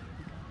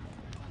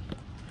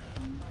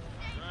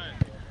 Right.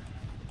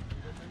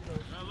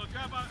 Now look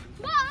up.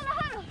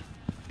 Alejandro!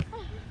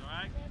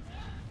 Alright.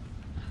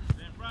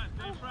 Stay in front.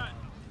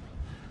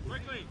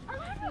 Quickly.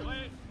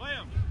 Play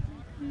him.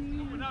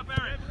 Open up,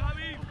 Eric.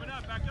 Open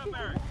up. Back up,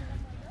 Eric.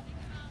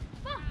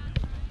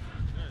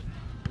 Good.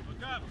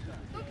 Look up.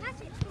 Don't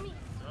pass it to me.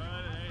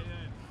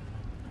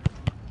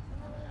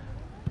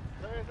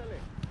 Good.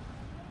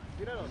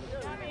 Tíralo.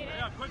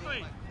 Yeah,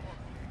 quickly.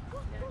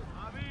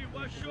 Javi,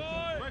 what's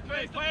short?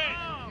 Quickly, play it.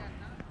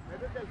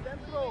 Métete al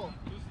centro.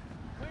 Too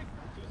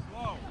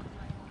slow.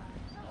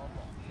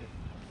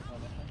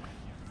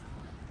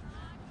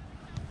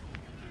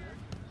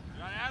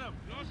 Got Adam.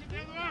 Close it the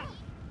other one.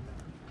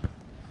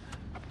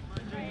 Come on,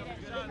 Jacob.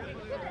 Get out there.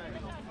 Good.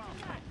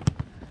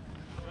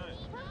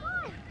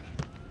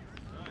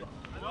 Good.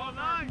 Well,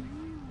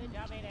 9. Good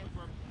job, Aiden.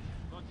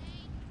 Look. Good,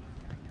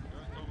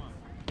 Thomas.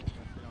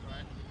 All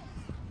right.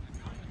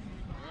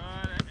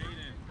 Good,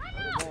 Aiden.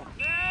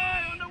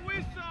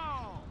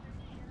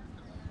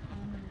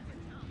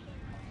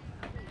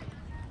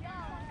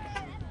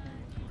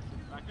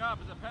 up.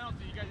 It's a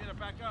penalty. You guys need to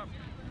back up.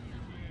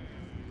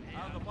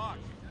 Out of the box.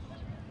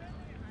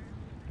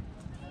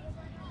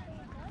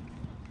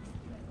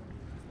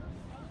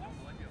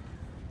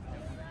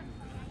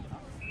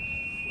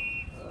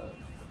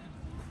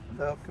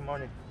 Hello, good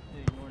morning.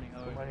 Hey, good morning.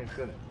 How are Good you? morning,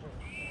 good.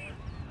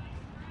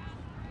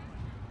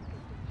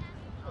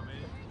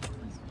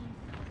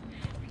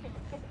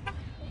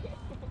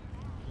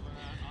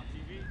 On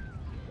TV.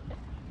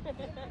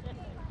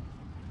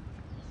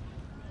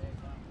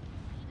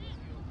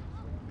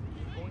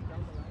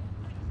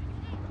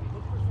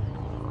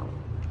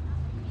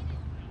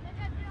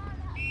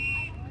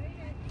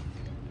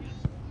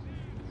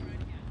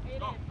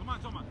 Go, come on,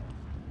 Toma.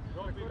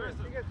 Go, be aggressive.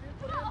 Sigue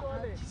corriendo,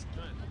 Ale.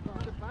 Good. No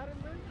se paren,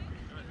 man.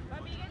 Let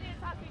me get you to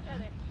talk to each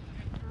other.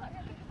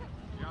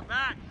 You're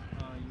back. You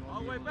All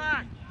the won't way be able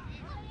back.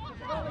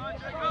 Come on,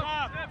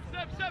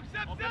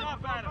 Step, open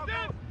up, Adam.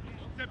 Step,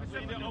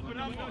 open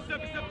up. Go,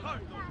 step,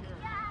 close.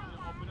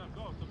 Open up,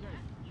 go. It's okay.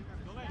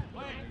 Go in.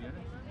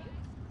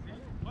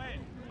 Play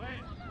it.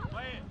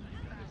 Play it.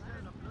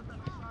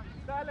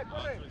 Dale,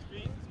 corre. To his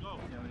feet. Let's go. Go,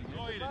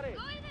 No te Aiden. pares.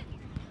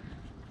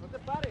 No te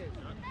pares.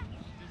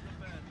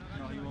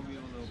 No, he won't be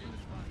able to open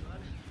his phone.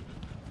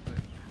 But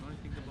the only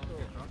thing about the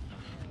truck now.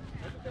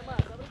 Métete más,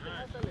 ábrete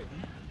más, Ale.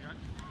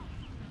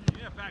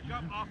 Yeah, back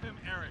up off him,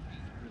 Eric.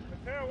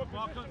 Mateo, what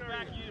Ball position comes are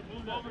back, you? you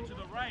move over to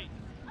the right.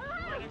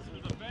 Right next to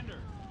the defender.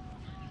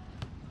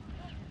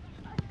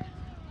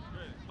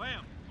 Good. Play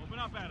him. Open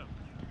up, Adam.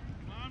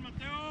 Come on,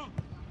 Mateo.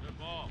 Good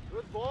ball.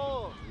 Good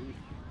ball.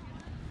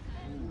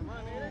 Come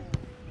on, Aiden.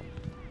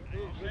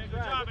 Okay, good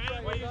job,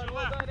 Aiden. Wait, use your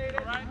left. All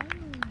right?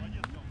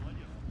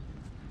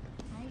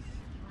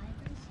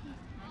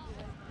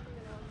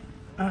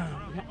你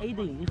看 A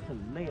的已经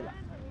很累了，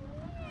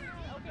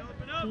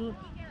就是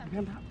你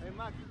看他 Hey,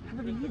 Max.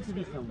 这个意志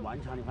力很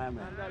顽强，你发现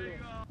没？ Ándale.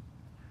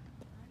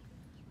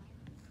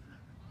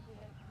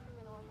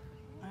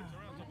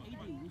 A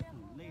的已经很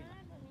累了，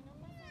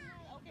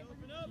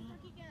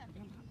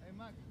 Hey,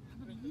 Max. 他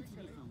这个意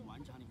志力很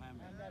顽强，你发现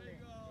没 ？A 的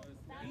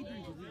其实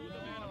已经很累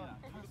了，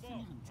他心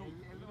里很重。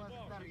 Él va a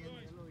estar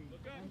viéndolo y...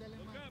 Ándale,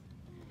 Max.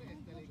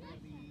 Préstale,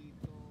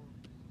 carrito.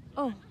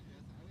 Oh.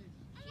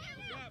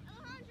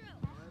 Enfrente.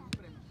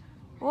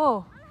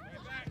 Whoa.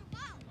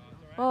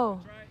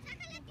 Whoa.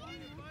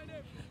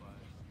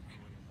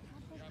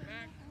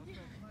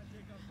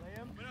 Play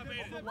him. Open up,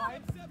 Aiden. Go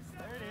wide.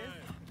 There it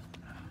is.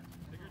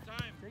 Take your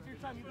time. Take your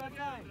time. You got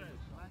time. Yeah,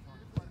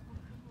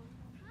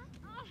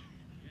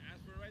 ask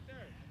for it right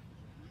there.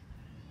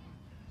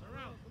 Turn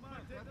around. Come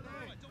on, take the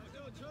line.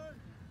 Turn.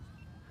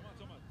 Come on,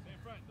 Toma. Stay in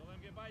front. Don't let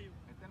him get by you.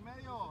 Vete al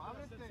medio.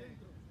 Ábrete.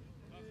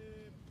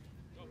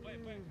 Go, play.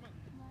 Come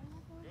on.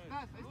 Good.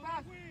 Ahí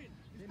estás. Ahí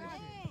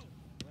estás.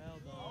 Well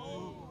done.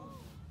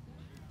 Oh.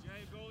 Good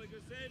save, goalie.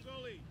 Good save,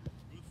 goalie.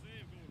 Good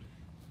save, goalie.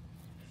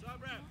 Sub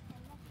rep.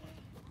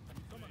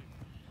 Come on.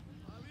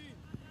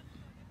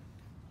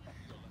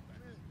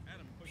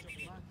 Adam, push up a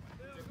little.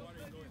 Take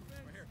water and go in.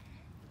 Right here.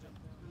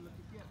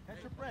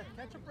 Catch your breath.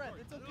 Catch your breath.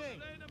 It's okay.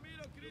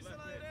 Through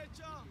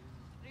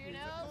your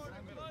nose.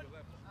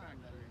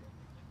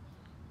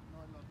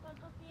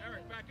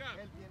 Eric, back up.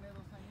 Él tiene 2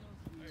 años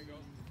y... There you go.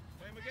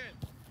 Play him again.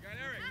 You got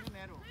Eric.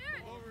 Dinero.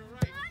 Go over to the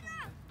right.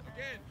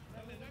 Again.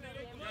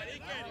 You got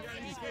Iken. You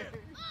got Iken.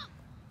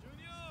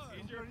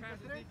 Easier pass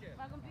is Iken.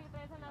 Va a cumplir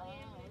 3 en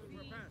noviembre. Over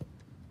Sí. pass.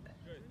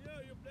 Good.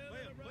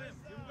 Play him.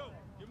 Give him go.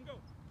 Give him go.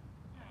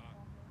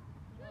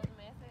 2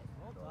 meses.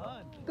 Well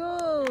done.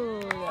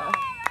 Good. Hey,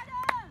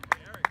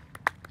 Eric.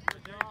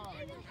 Good job.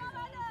 Iken.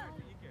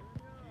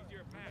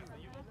 Easier pass. Then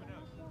you open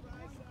up.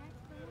 Aiden.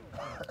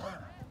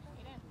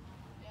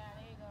 Yeah,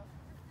 there you go.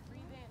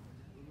 Breathe in.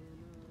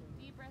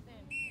 Deep breath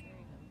in. There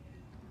you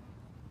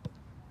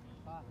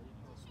go.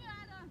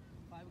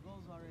 5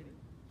 goals already.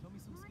 Show me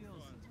some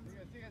skills.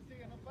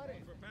 Sigue, no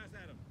pares. For pass,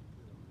 Adam.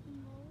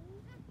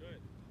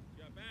 Good.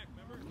 You got back,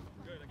 remember?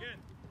 Good. Again.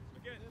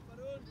 Again.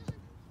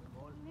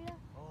 Mira.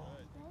 Good.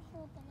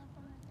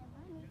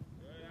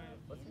 Good, Adam.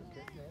 What's his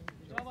kid's name?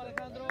 Good job,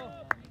 Alejandro.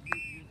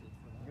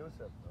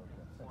 Yusuf.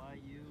 Okay.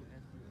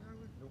 Y-U-S.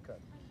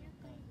 Lucas.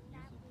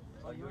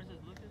 Oh, yours is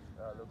Lucas?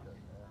 Lucas.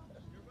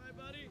 You're right,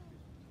 buddy.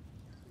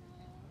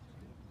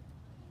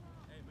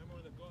 Hey, remember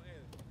when the goal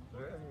is?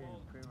 Where are you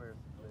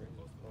Creamer's place?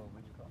 Oh,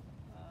 which cup?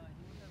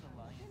 He was at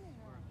Alliance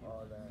for a few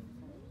Oh, that.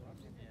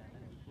 Yeah,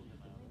 then he pulled him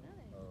out.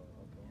 Oh,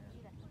 okay.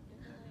 He's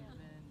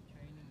been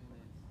training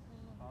with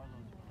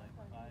Carlos for like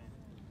five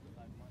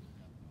months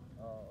now.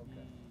 Oh,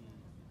 okay.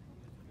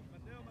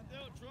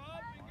 Mateo,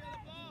 drop and get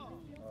the ball.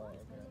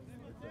 Oh, okay.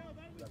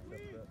 That's the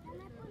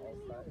all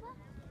side?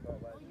 Oh,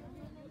 right.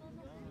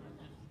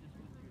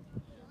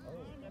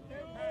 Oh.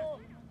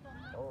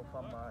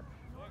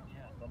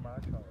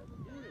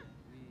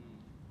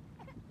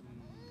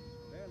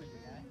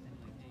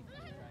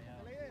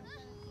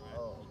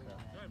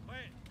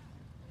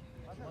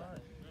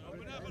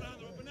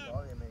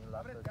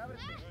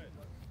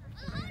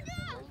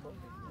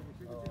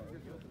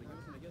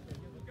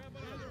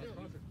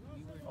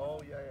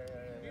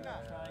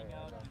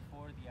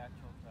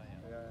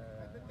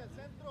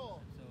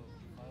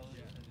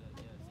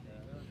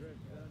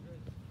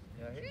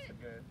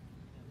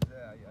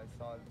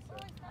 saw it's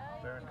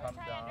very calm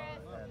down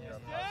and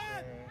nothing,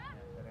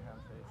 and it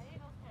has this.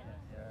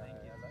 Yeah,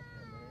 I like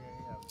it.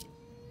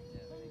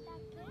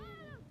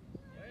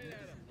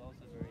 This is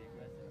also very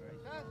aggressive, very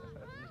strong.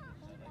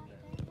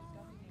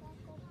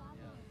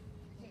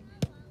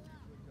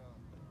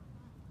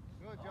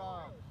 Good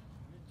job.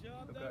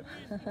 Look at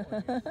this.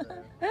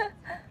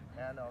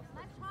 And also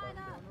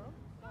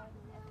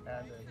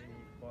and he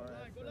born as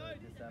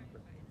December.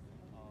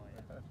 Oh,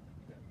 yeah.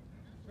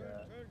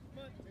 Yeah.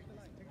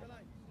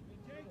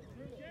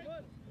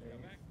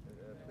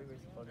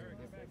 Previous for this is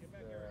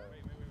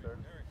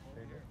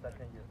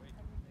second year.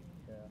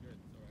 Yeah.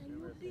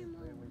 Previously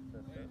with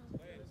the third.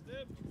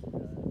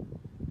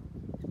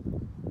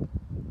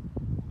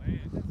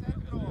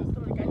这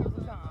个赶紧录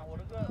像啊！我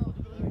这个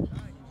影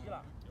机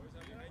了。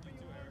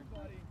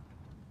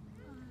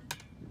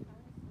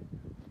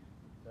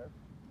 Surf?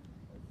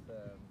 It's,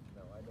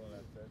 no, I don't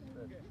have surf.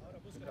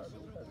 Because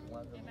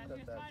one of them that surf,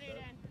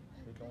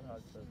 they don't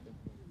have surf.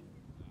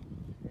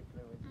 They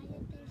play with the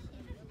boat. Yeah.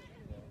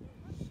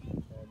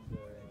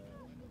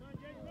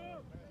 And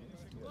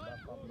not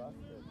from last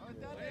year.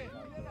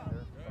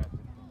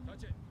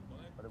 Touch it.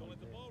 But Don't let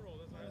the ball roll.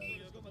 That's why I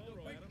said the ball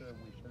roll, Adam. we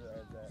should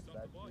have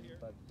that year,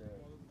 but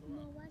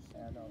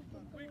and also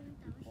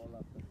before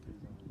last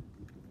season we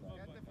did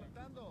that.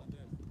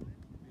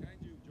 Behind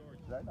you, George.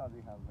 Right now we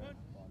have very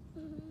fun.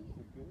 It's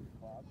a good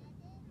club,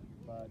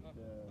 but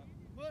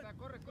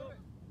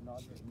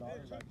not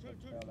like the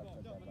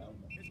development.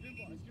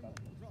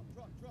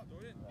 Throw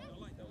it in.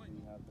 So we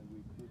have the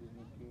recruiting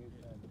the kids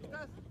and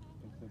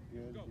it's a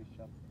good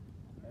shot.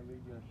 Every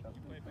year shot. I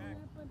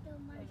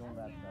don't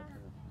like that,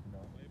 you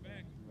know. Play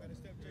back.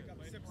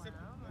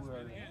 Who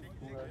are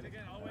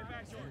Again, all the way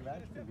back, George.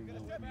 eventually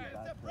will be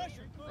that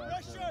Pressure.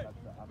 pressure.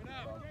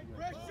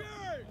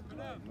 Pressure.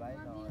 Right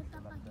now it's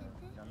like the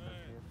younger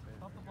kids.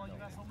 Stop the ball, you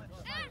got so much.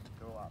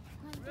 Grow up.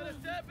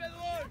 Step,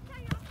 Edward.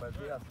 But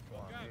we have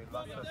fun. We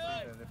last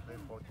season they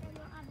played 14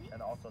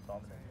 and also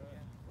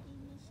dominated.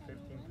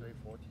 15 played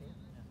 14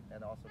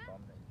 and also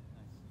dominated.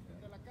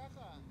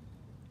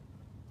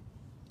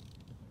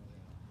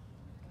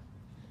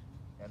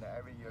 And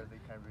every year they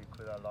can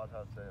recruit a lot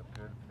of the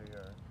good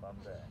players from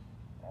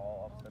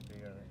all of the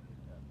bigger.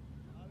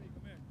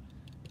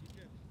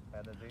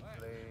 And they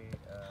play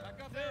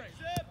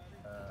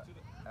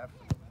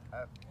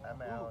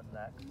ML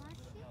next. And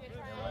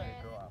when they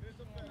grow up,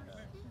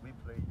 we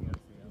play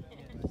UCM.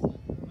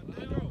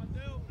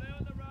 Mateo, play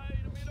on the right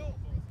in the middle.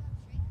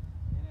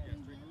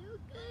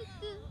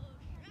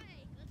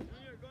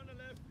 Junior, go on the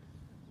left.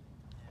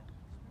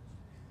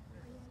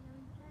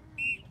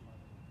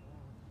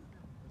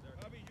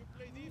 Javi, you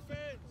play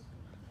defense.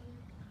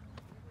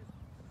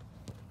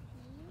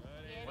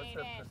 What's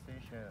the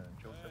position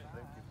Joseph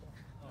played before?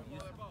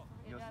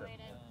 Joseph. He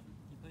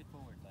played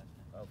forward last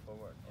time. Oh,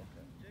 forward.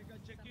 Okay. Jacob,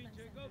 check in,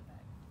 Jacob.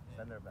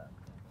 Center back.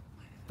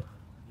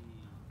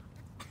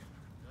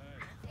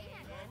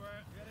 Over.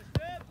 Get a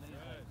step. He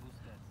plays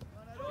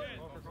like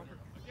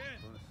Busquets. Again.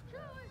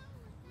 Busquets.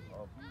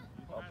 Oh,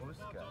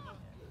 Busquets. Okay.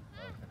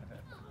 Yeah,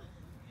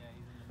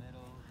 he's in the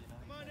middle, you know.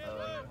 Come on, He's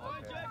Edward. Come on,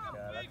 Okay. Jacob.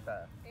 Yeah, that's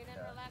that. Yeah.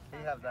 He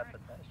has that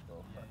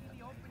potential.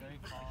 very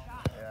calm.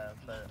 Yeah,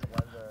 but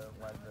when the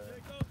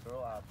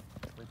grow up,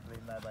 we play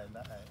 9 by 9. We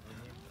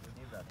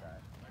need that guy.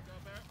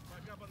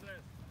 Back up,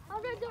 Andres.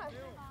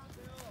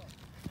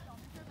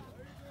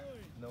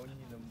 No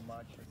need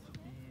much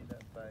speed,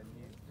 but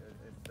need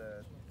it's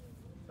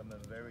some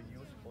very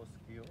useful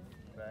skill,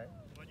 right?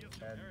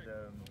 And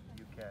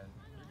you can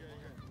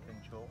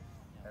control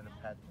and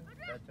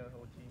pattern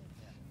OT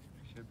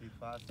should be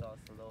fast or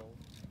slow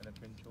and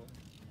control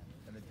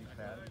and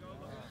defend.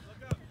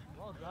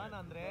 Well done,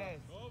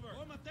 Andres. Over.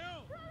 Oh,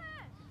 Mateo.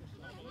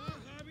 Come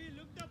on, Javi.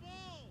 Look the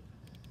ball.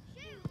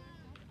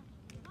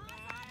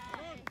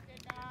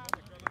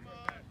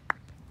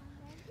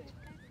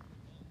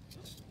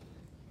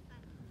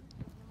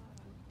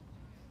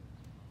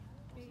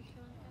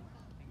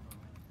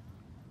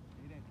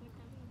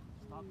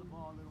 Stop the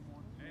ball a little more.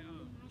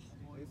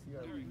 This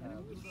year we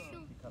have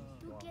become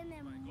strong. Go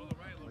the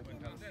right a little We bit.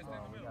 become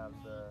strong. We have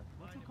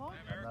What's it called?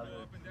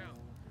 another Up and down.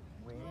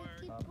 wing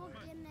Eric,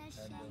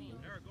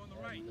 go on the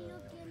right.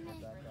 Yes, go in the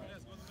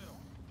middle.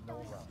 no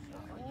run.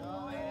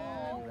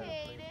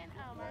 Okay, then.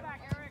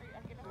 Eric.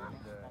 Yeah, that's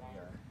good.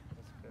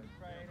 There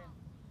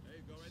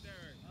you go, right there,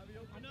 Eric. Javi,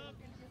 open up.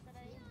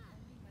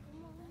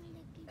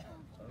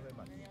 Only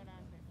much.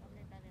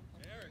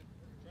 Eric,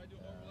 try to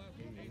overlap.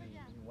 He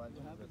wants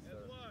to the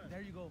serve. Edward.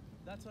 There you go.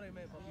 That's what I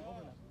meant, Bucky.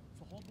 Overlap.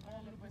 So hold the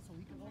ball a little bit so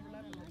he can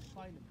overlap and then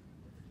find him.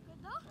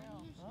 Huh?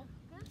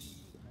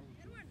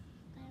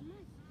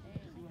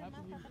 See what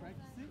happens when you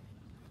practice it?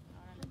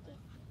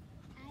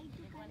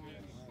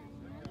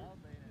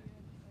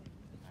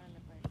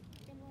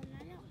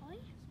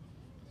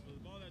 So the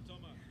ball there,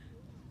 Toma.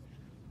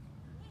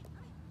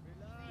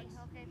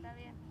 Okay, está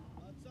bien.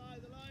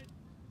 Outside the line.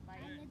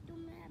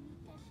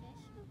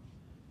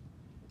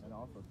 And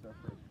also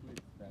separate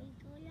splits then.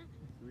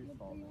 3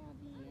 solid.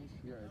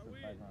 Here it's a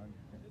 500.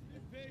 Let's be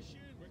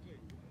patient. Quickly.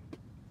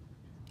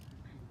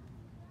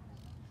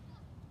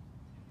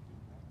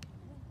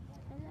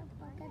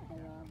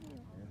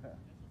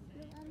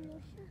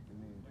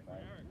 need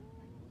 5.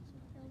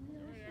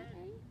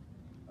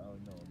 Oh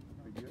no,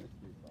 for yours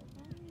is all.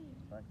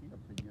 But here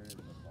for yours is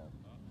all.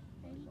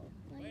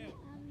 Play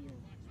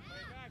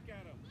back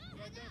at him.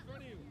 Right there in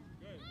front of you.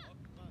 Good. Oh,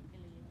 come on.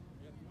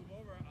 You have to move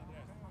over,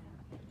 Andres.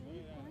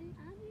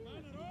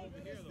 Over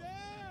here, though.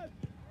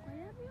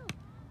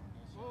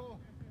 Oh.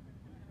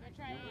 Good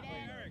try, Aiden.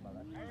 Eric.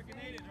 Eric and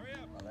Aiden, hurry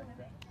up. I like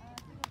that.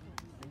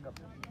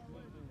 Singapore.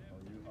 Oh,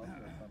 you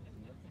also from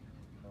Singapore?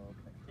 Oh,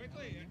 okay.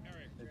 Quickly,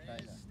 Eric.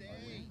 China.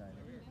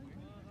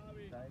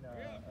 China,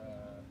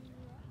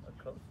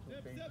 close to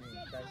Beijing,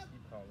 Shanxi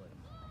province.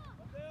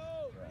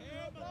 Help!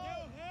 Help!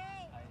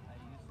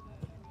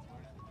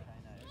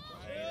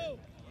 Help!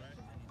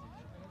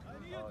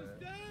 Oh,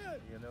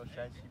 you know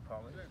Shanxi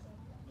province?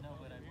 No,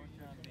 but I worked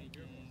around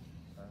Beijing,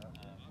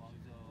 Guangzhou.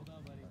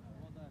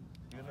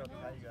 You know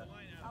Taiga?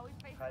 Always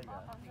face Taiga?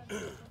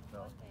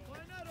 No.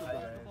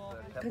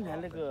 刚才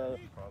那个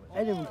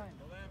Adam Adam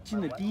进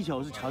的第一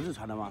球是乔治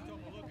传的吗？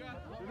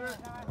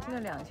进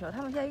了2球，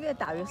他们现在越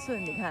打越顺，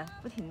你看，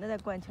不停的在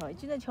灌球，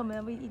进在球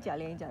门不一脚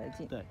连一脚的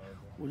进。对，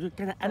我就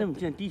刚才 Adam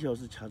进的第一球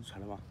是乔治传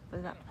的吗？不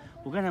知道，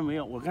我刚才没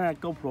有，我刚才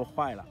GoPro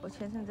坏了。我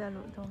全程在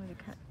录，等会去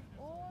看。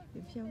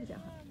有先不讲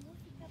话。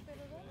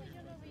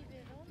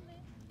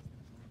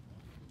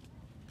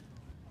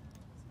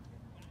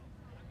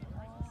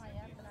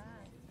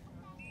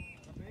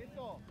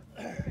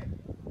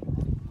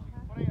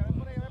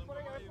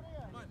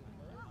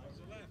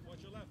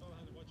 Watch your left,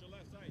 Alejandro. Watch your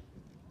left side.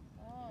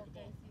 Oh, ok,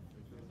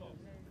 sí.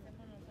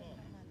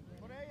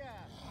 Por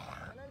ella.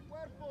 Dale el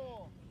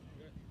cuerpo.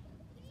 Good.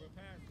 Look for a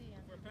pass.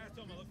 Look for a pass,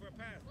 Toma. Look for a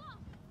pass.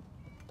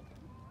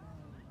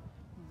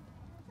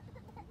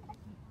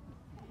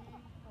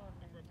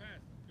 Look for a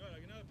pass. Good.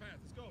 Another pass.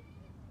 Let's go.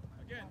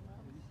 Again.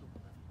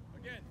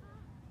 Again.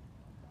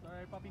 All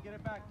right, puppy, get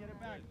it back, get it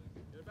back.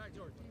 Get it back,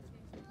 George.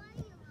 Good.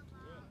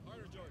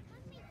 Harder, George.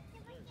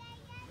 Good.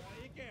 Got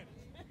Iken.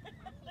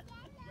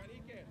 Got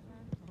Iken.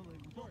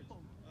 George.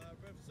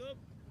 Rev sub.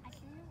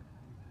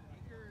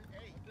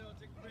 Hey, still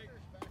take a break.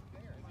 Back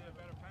there. Is it a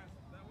better pass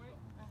that way?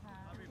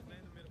 I'll be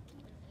playing the middle.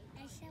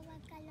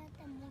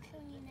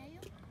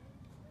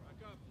 Back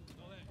up.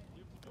 No, that.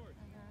 Give it to George.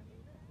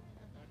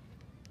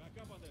 Back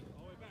up on this.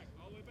 All the way back.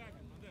 All the way back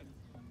on this.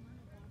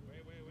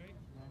 Wait.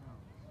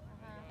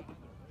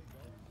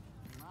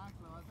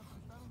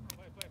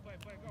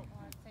 Play, go.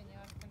 Oh, el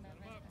señor con la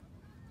recta.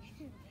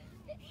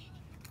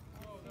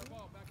 Go, the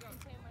ball, back up.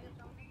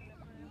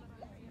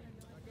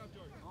 Back up,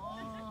 George.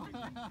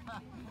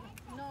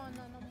 No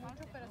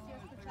mucho, pero sí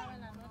escuchaba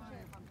en la noche.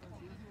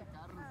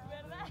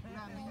 ¿Verdad?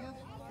 Las niñas,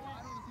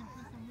 claro,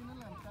 siempre son bien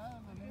adelantadas.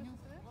 Los niños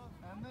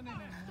andan en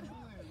el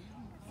mundo de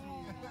Disney.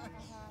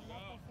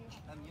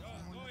 Las niñas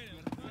son muy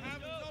despiertas. Don't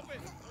have it open.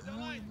 Go down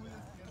line.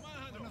 Come on,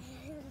 Alejandro.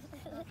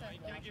 I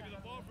can't give you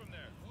the ball from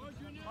there.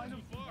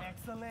 Too far.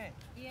 Excellent.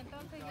 Y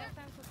entonces ya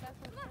está en su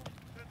casa.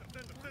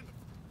 Center.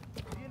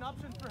 Be an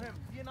option for him.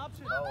 Be an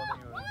option. How old are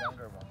you,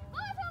 younger one?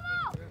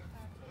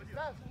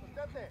 Estás,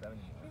 usted. 7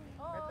 years.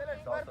 Métele el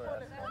It's also cuerpo, a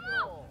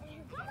Alejandro.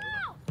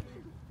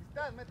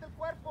 Estás, mete el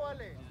cuerpo,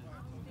 Ale.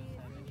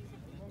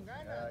 Con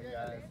ganas,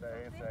 Yeah,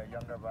 it's a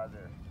younger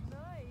brother.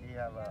 He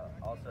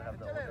also have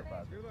the older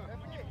brother.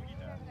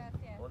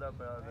 Yeah. Older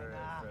brother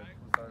is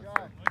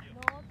 2006.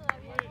 No,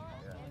 todavía no.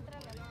 Entra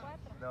a las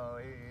 4. No,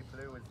 he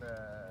played with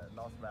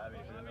Lost Valley.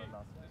 Do you know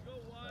Lost Valley?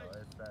 No,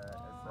 it's a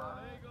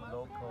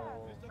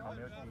local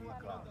community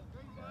club.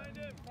 Yeah.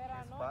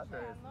 His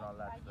father is not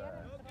like the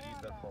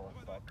typical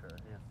soccer.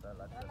 He's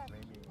like the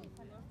swimming.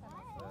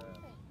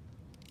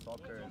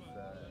 Soccer is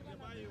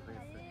he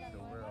plays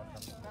silver or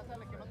something.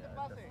 Dale, que no te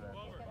pase.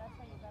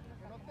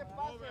 Que no te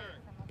pase.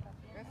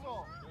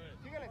 Eso.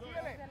 Síguele.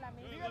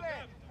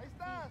 Ahí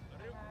estás.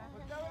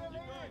 Pues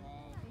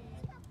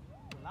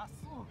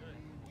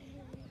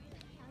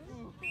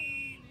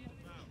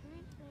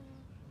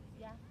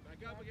Ya.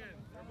 Back up again.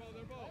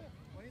 Their ball.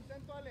 buen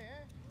intento, Ale,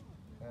 ¿eh?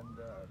 And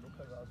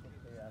Lucas also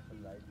play as a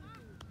light.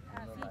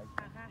 Ah, You know, sí, light.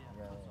 ajá.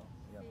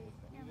 Yeah.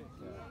 It's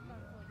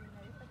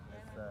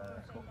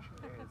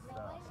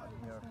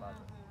Admir's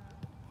father.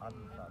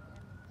 Admir's father.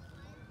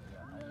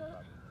 Yeah, Admir's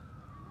father.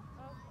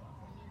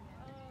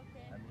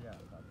 Okay.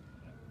 Admir's father.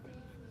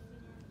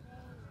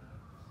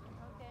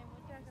 Ok,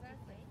 muchas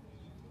gracias.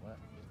 What?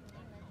 Lucas.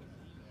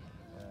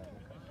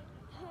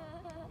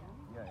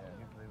 Yeah,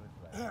 he play with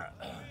light.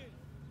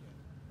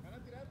 Van a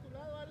tirar a tu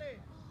lado, Ale.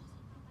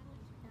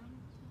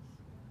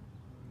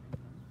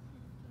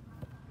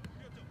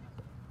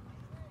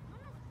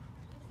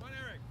 Come on,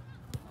 Eric.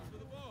 To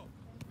the ball.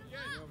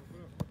 Again.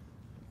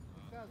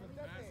 Estás,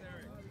 Pass,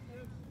 Eric.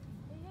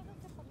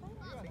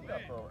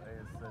 Singapore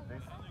is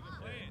this.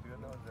 Do you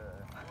know the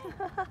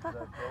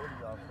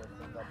goalie of the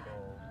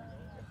Singapore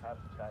half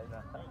China?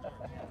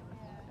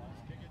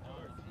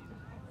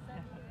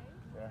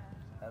 Yeah.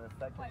 And the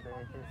second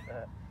day he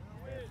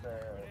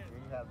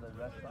has a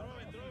restaurant.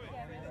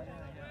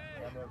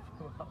 And a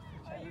full house.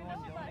 Anyone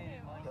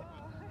donate money?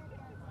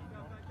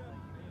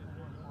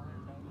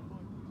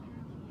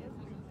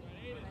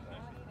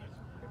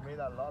 He made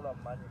a lot of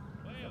money.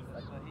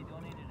 But he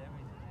donated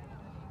everything.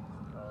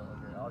 Oh,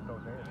 okay. I'll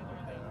donate.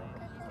 Okay.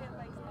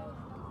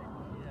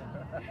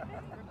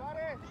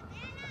 Prepare.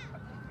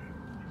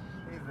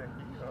 He's a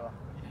hero.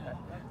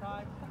 That's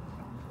time.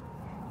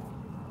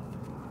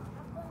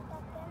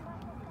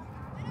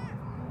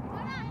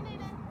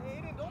 Hey,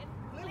 Aiden, don't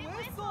play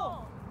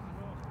whistle.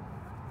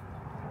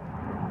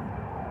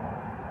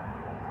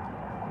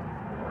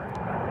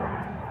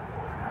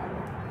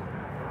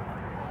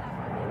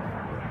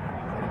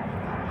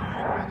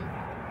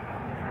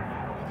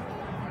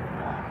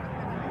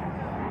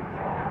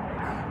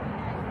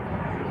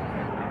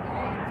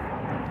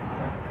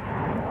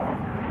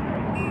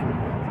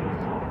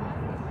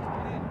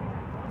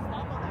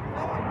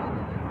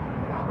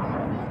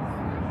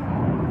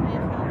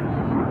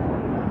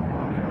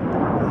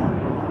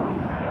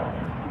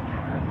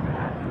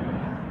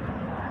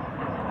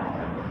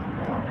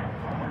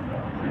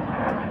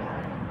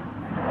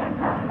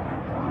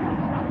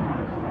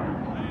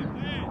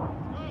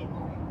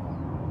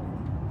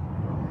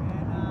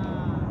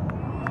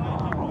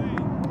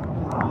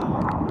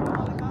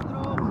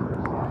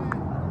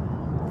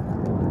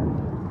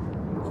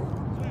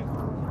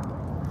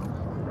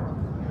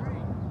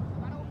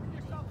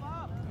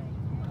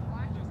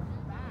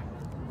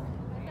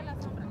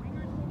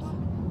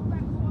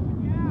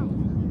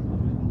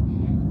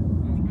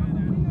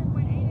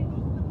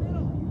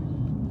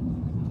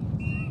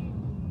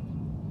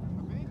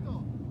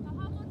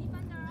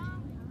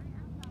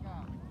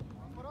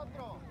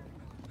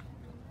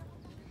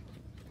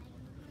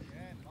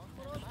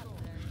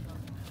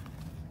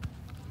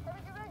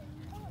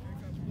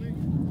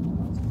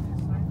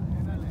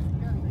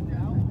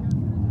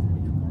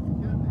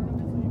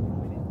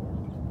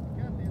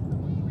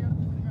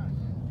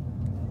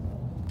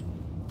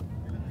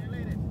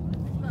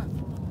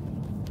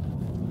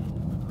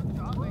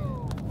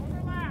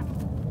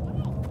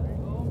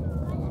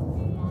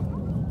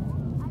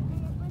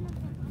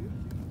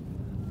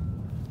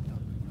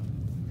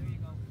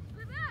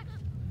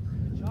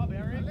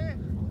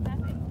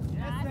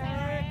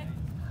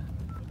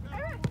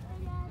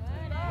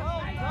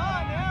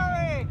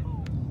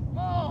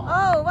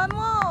 Oh, one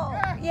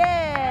more.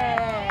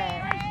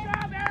 Yeah. Nice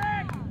job,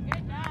 Eric.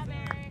 Good job,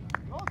 Eric.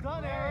 Well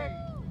done, Eric.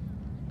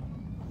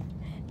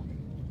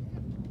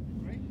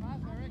 Great pass,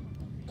 Eric.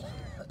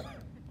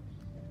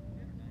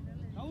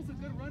 That was a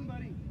good run,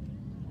 buddy.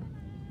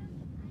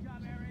 Good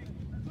job, Eric.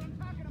 That's what I'm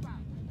talking about.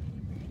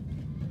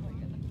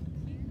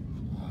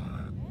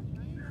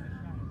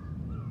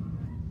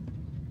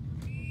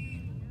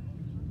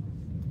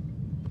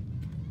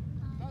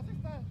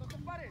 Estás, no te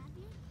pares.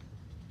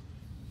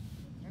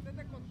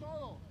 Métete con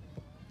todo.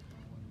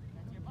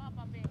 That's your ball,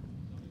 puppy.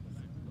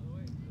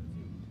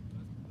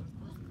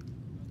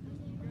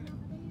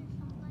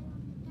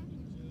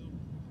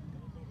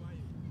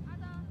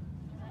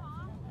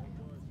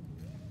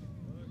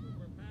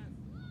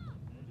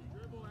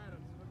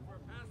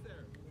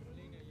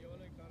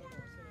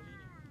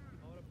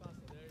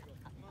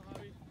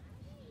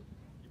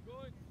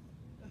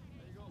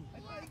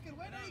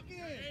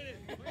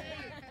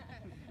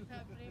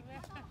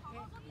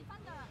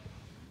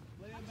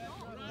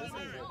 This is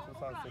the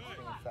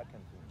 2016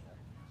 second team.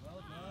 A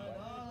little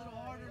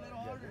harder, a little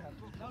harder.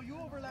 Now you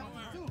overlap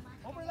him too.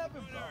 Overlap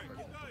him.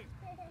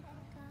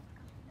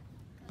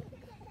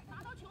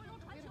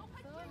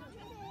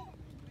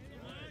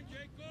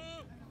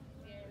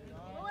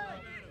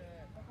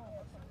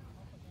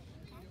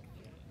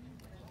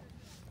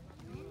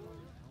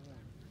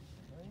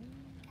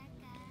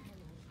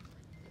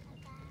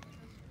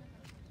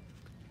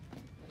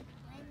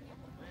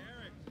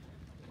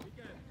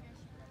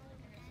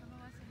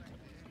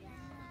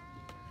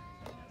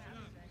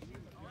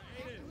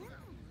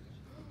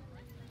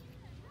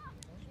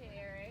 Okay,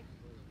 Eric.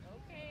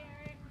 Okay,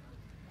 Eric.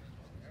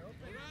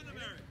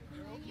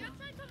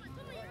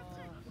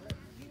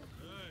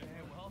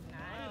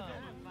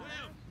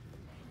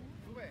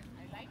 Sube.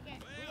 I like it.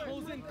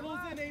 Close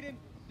in, Aiden.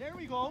 There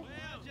we go.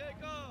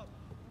 Jacob.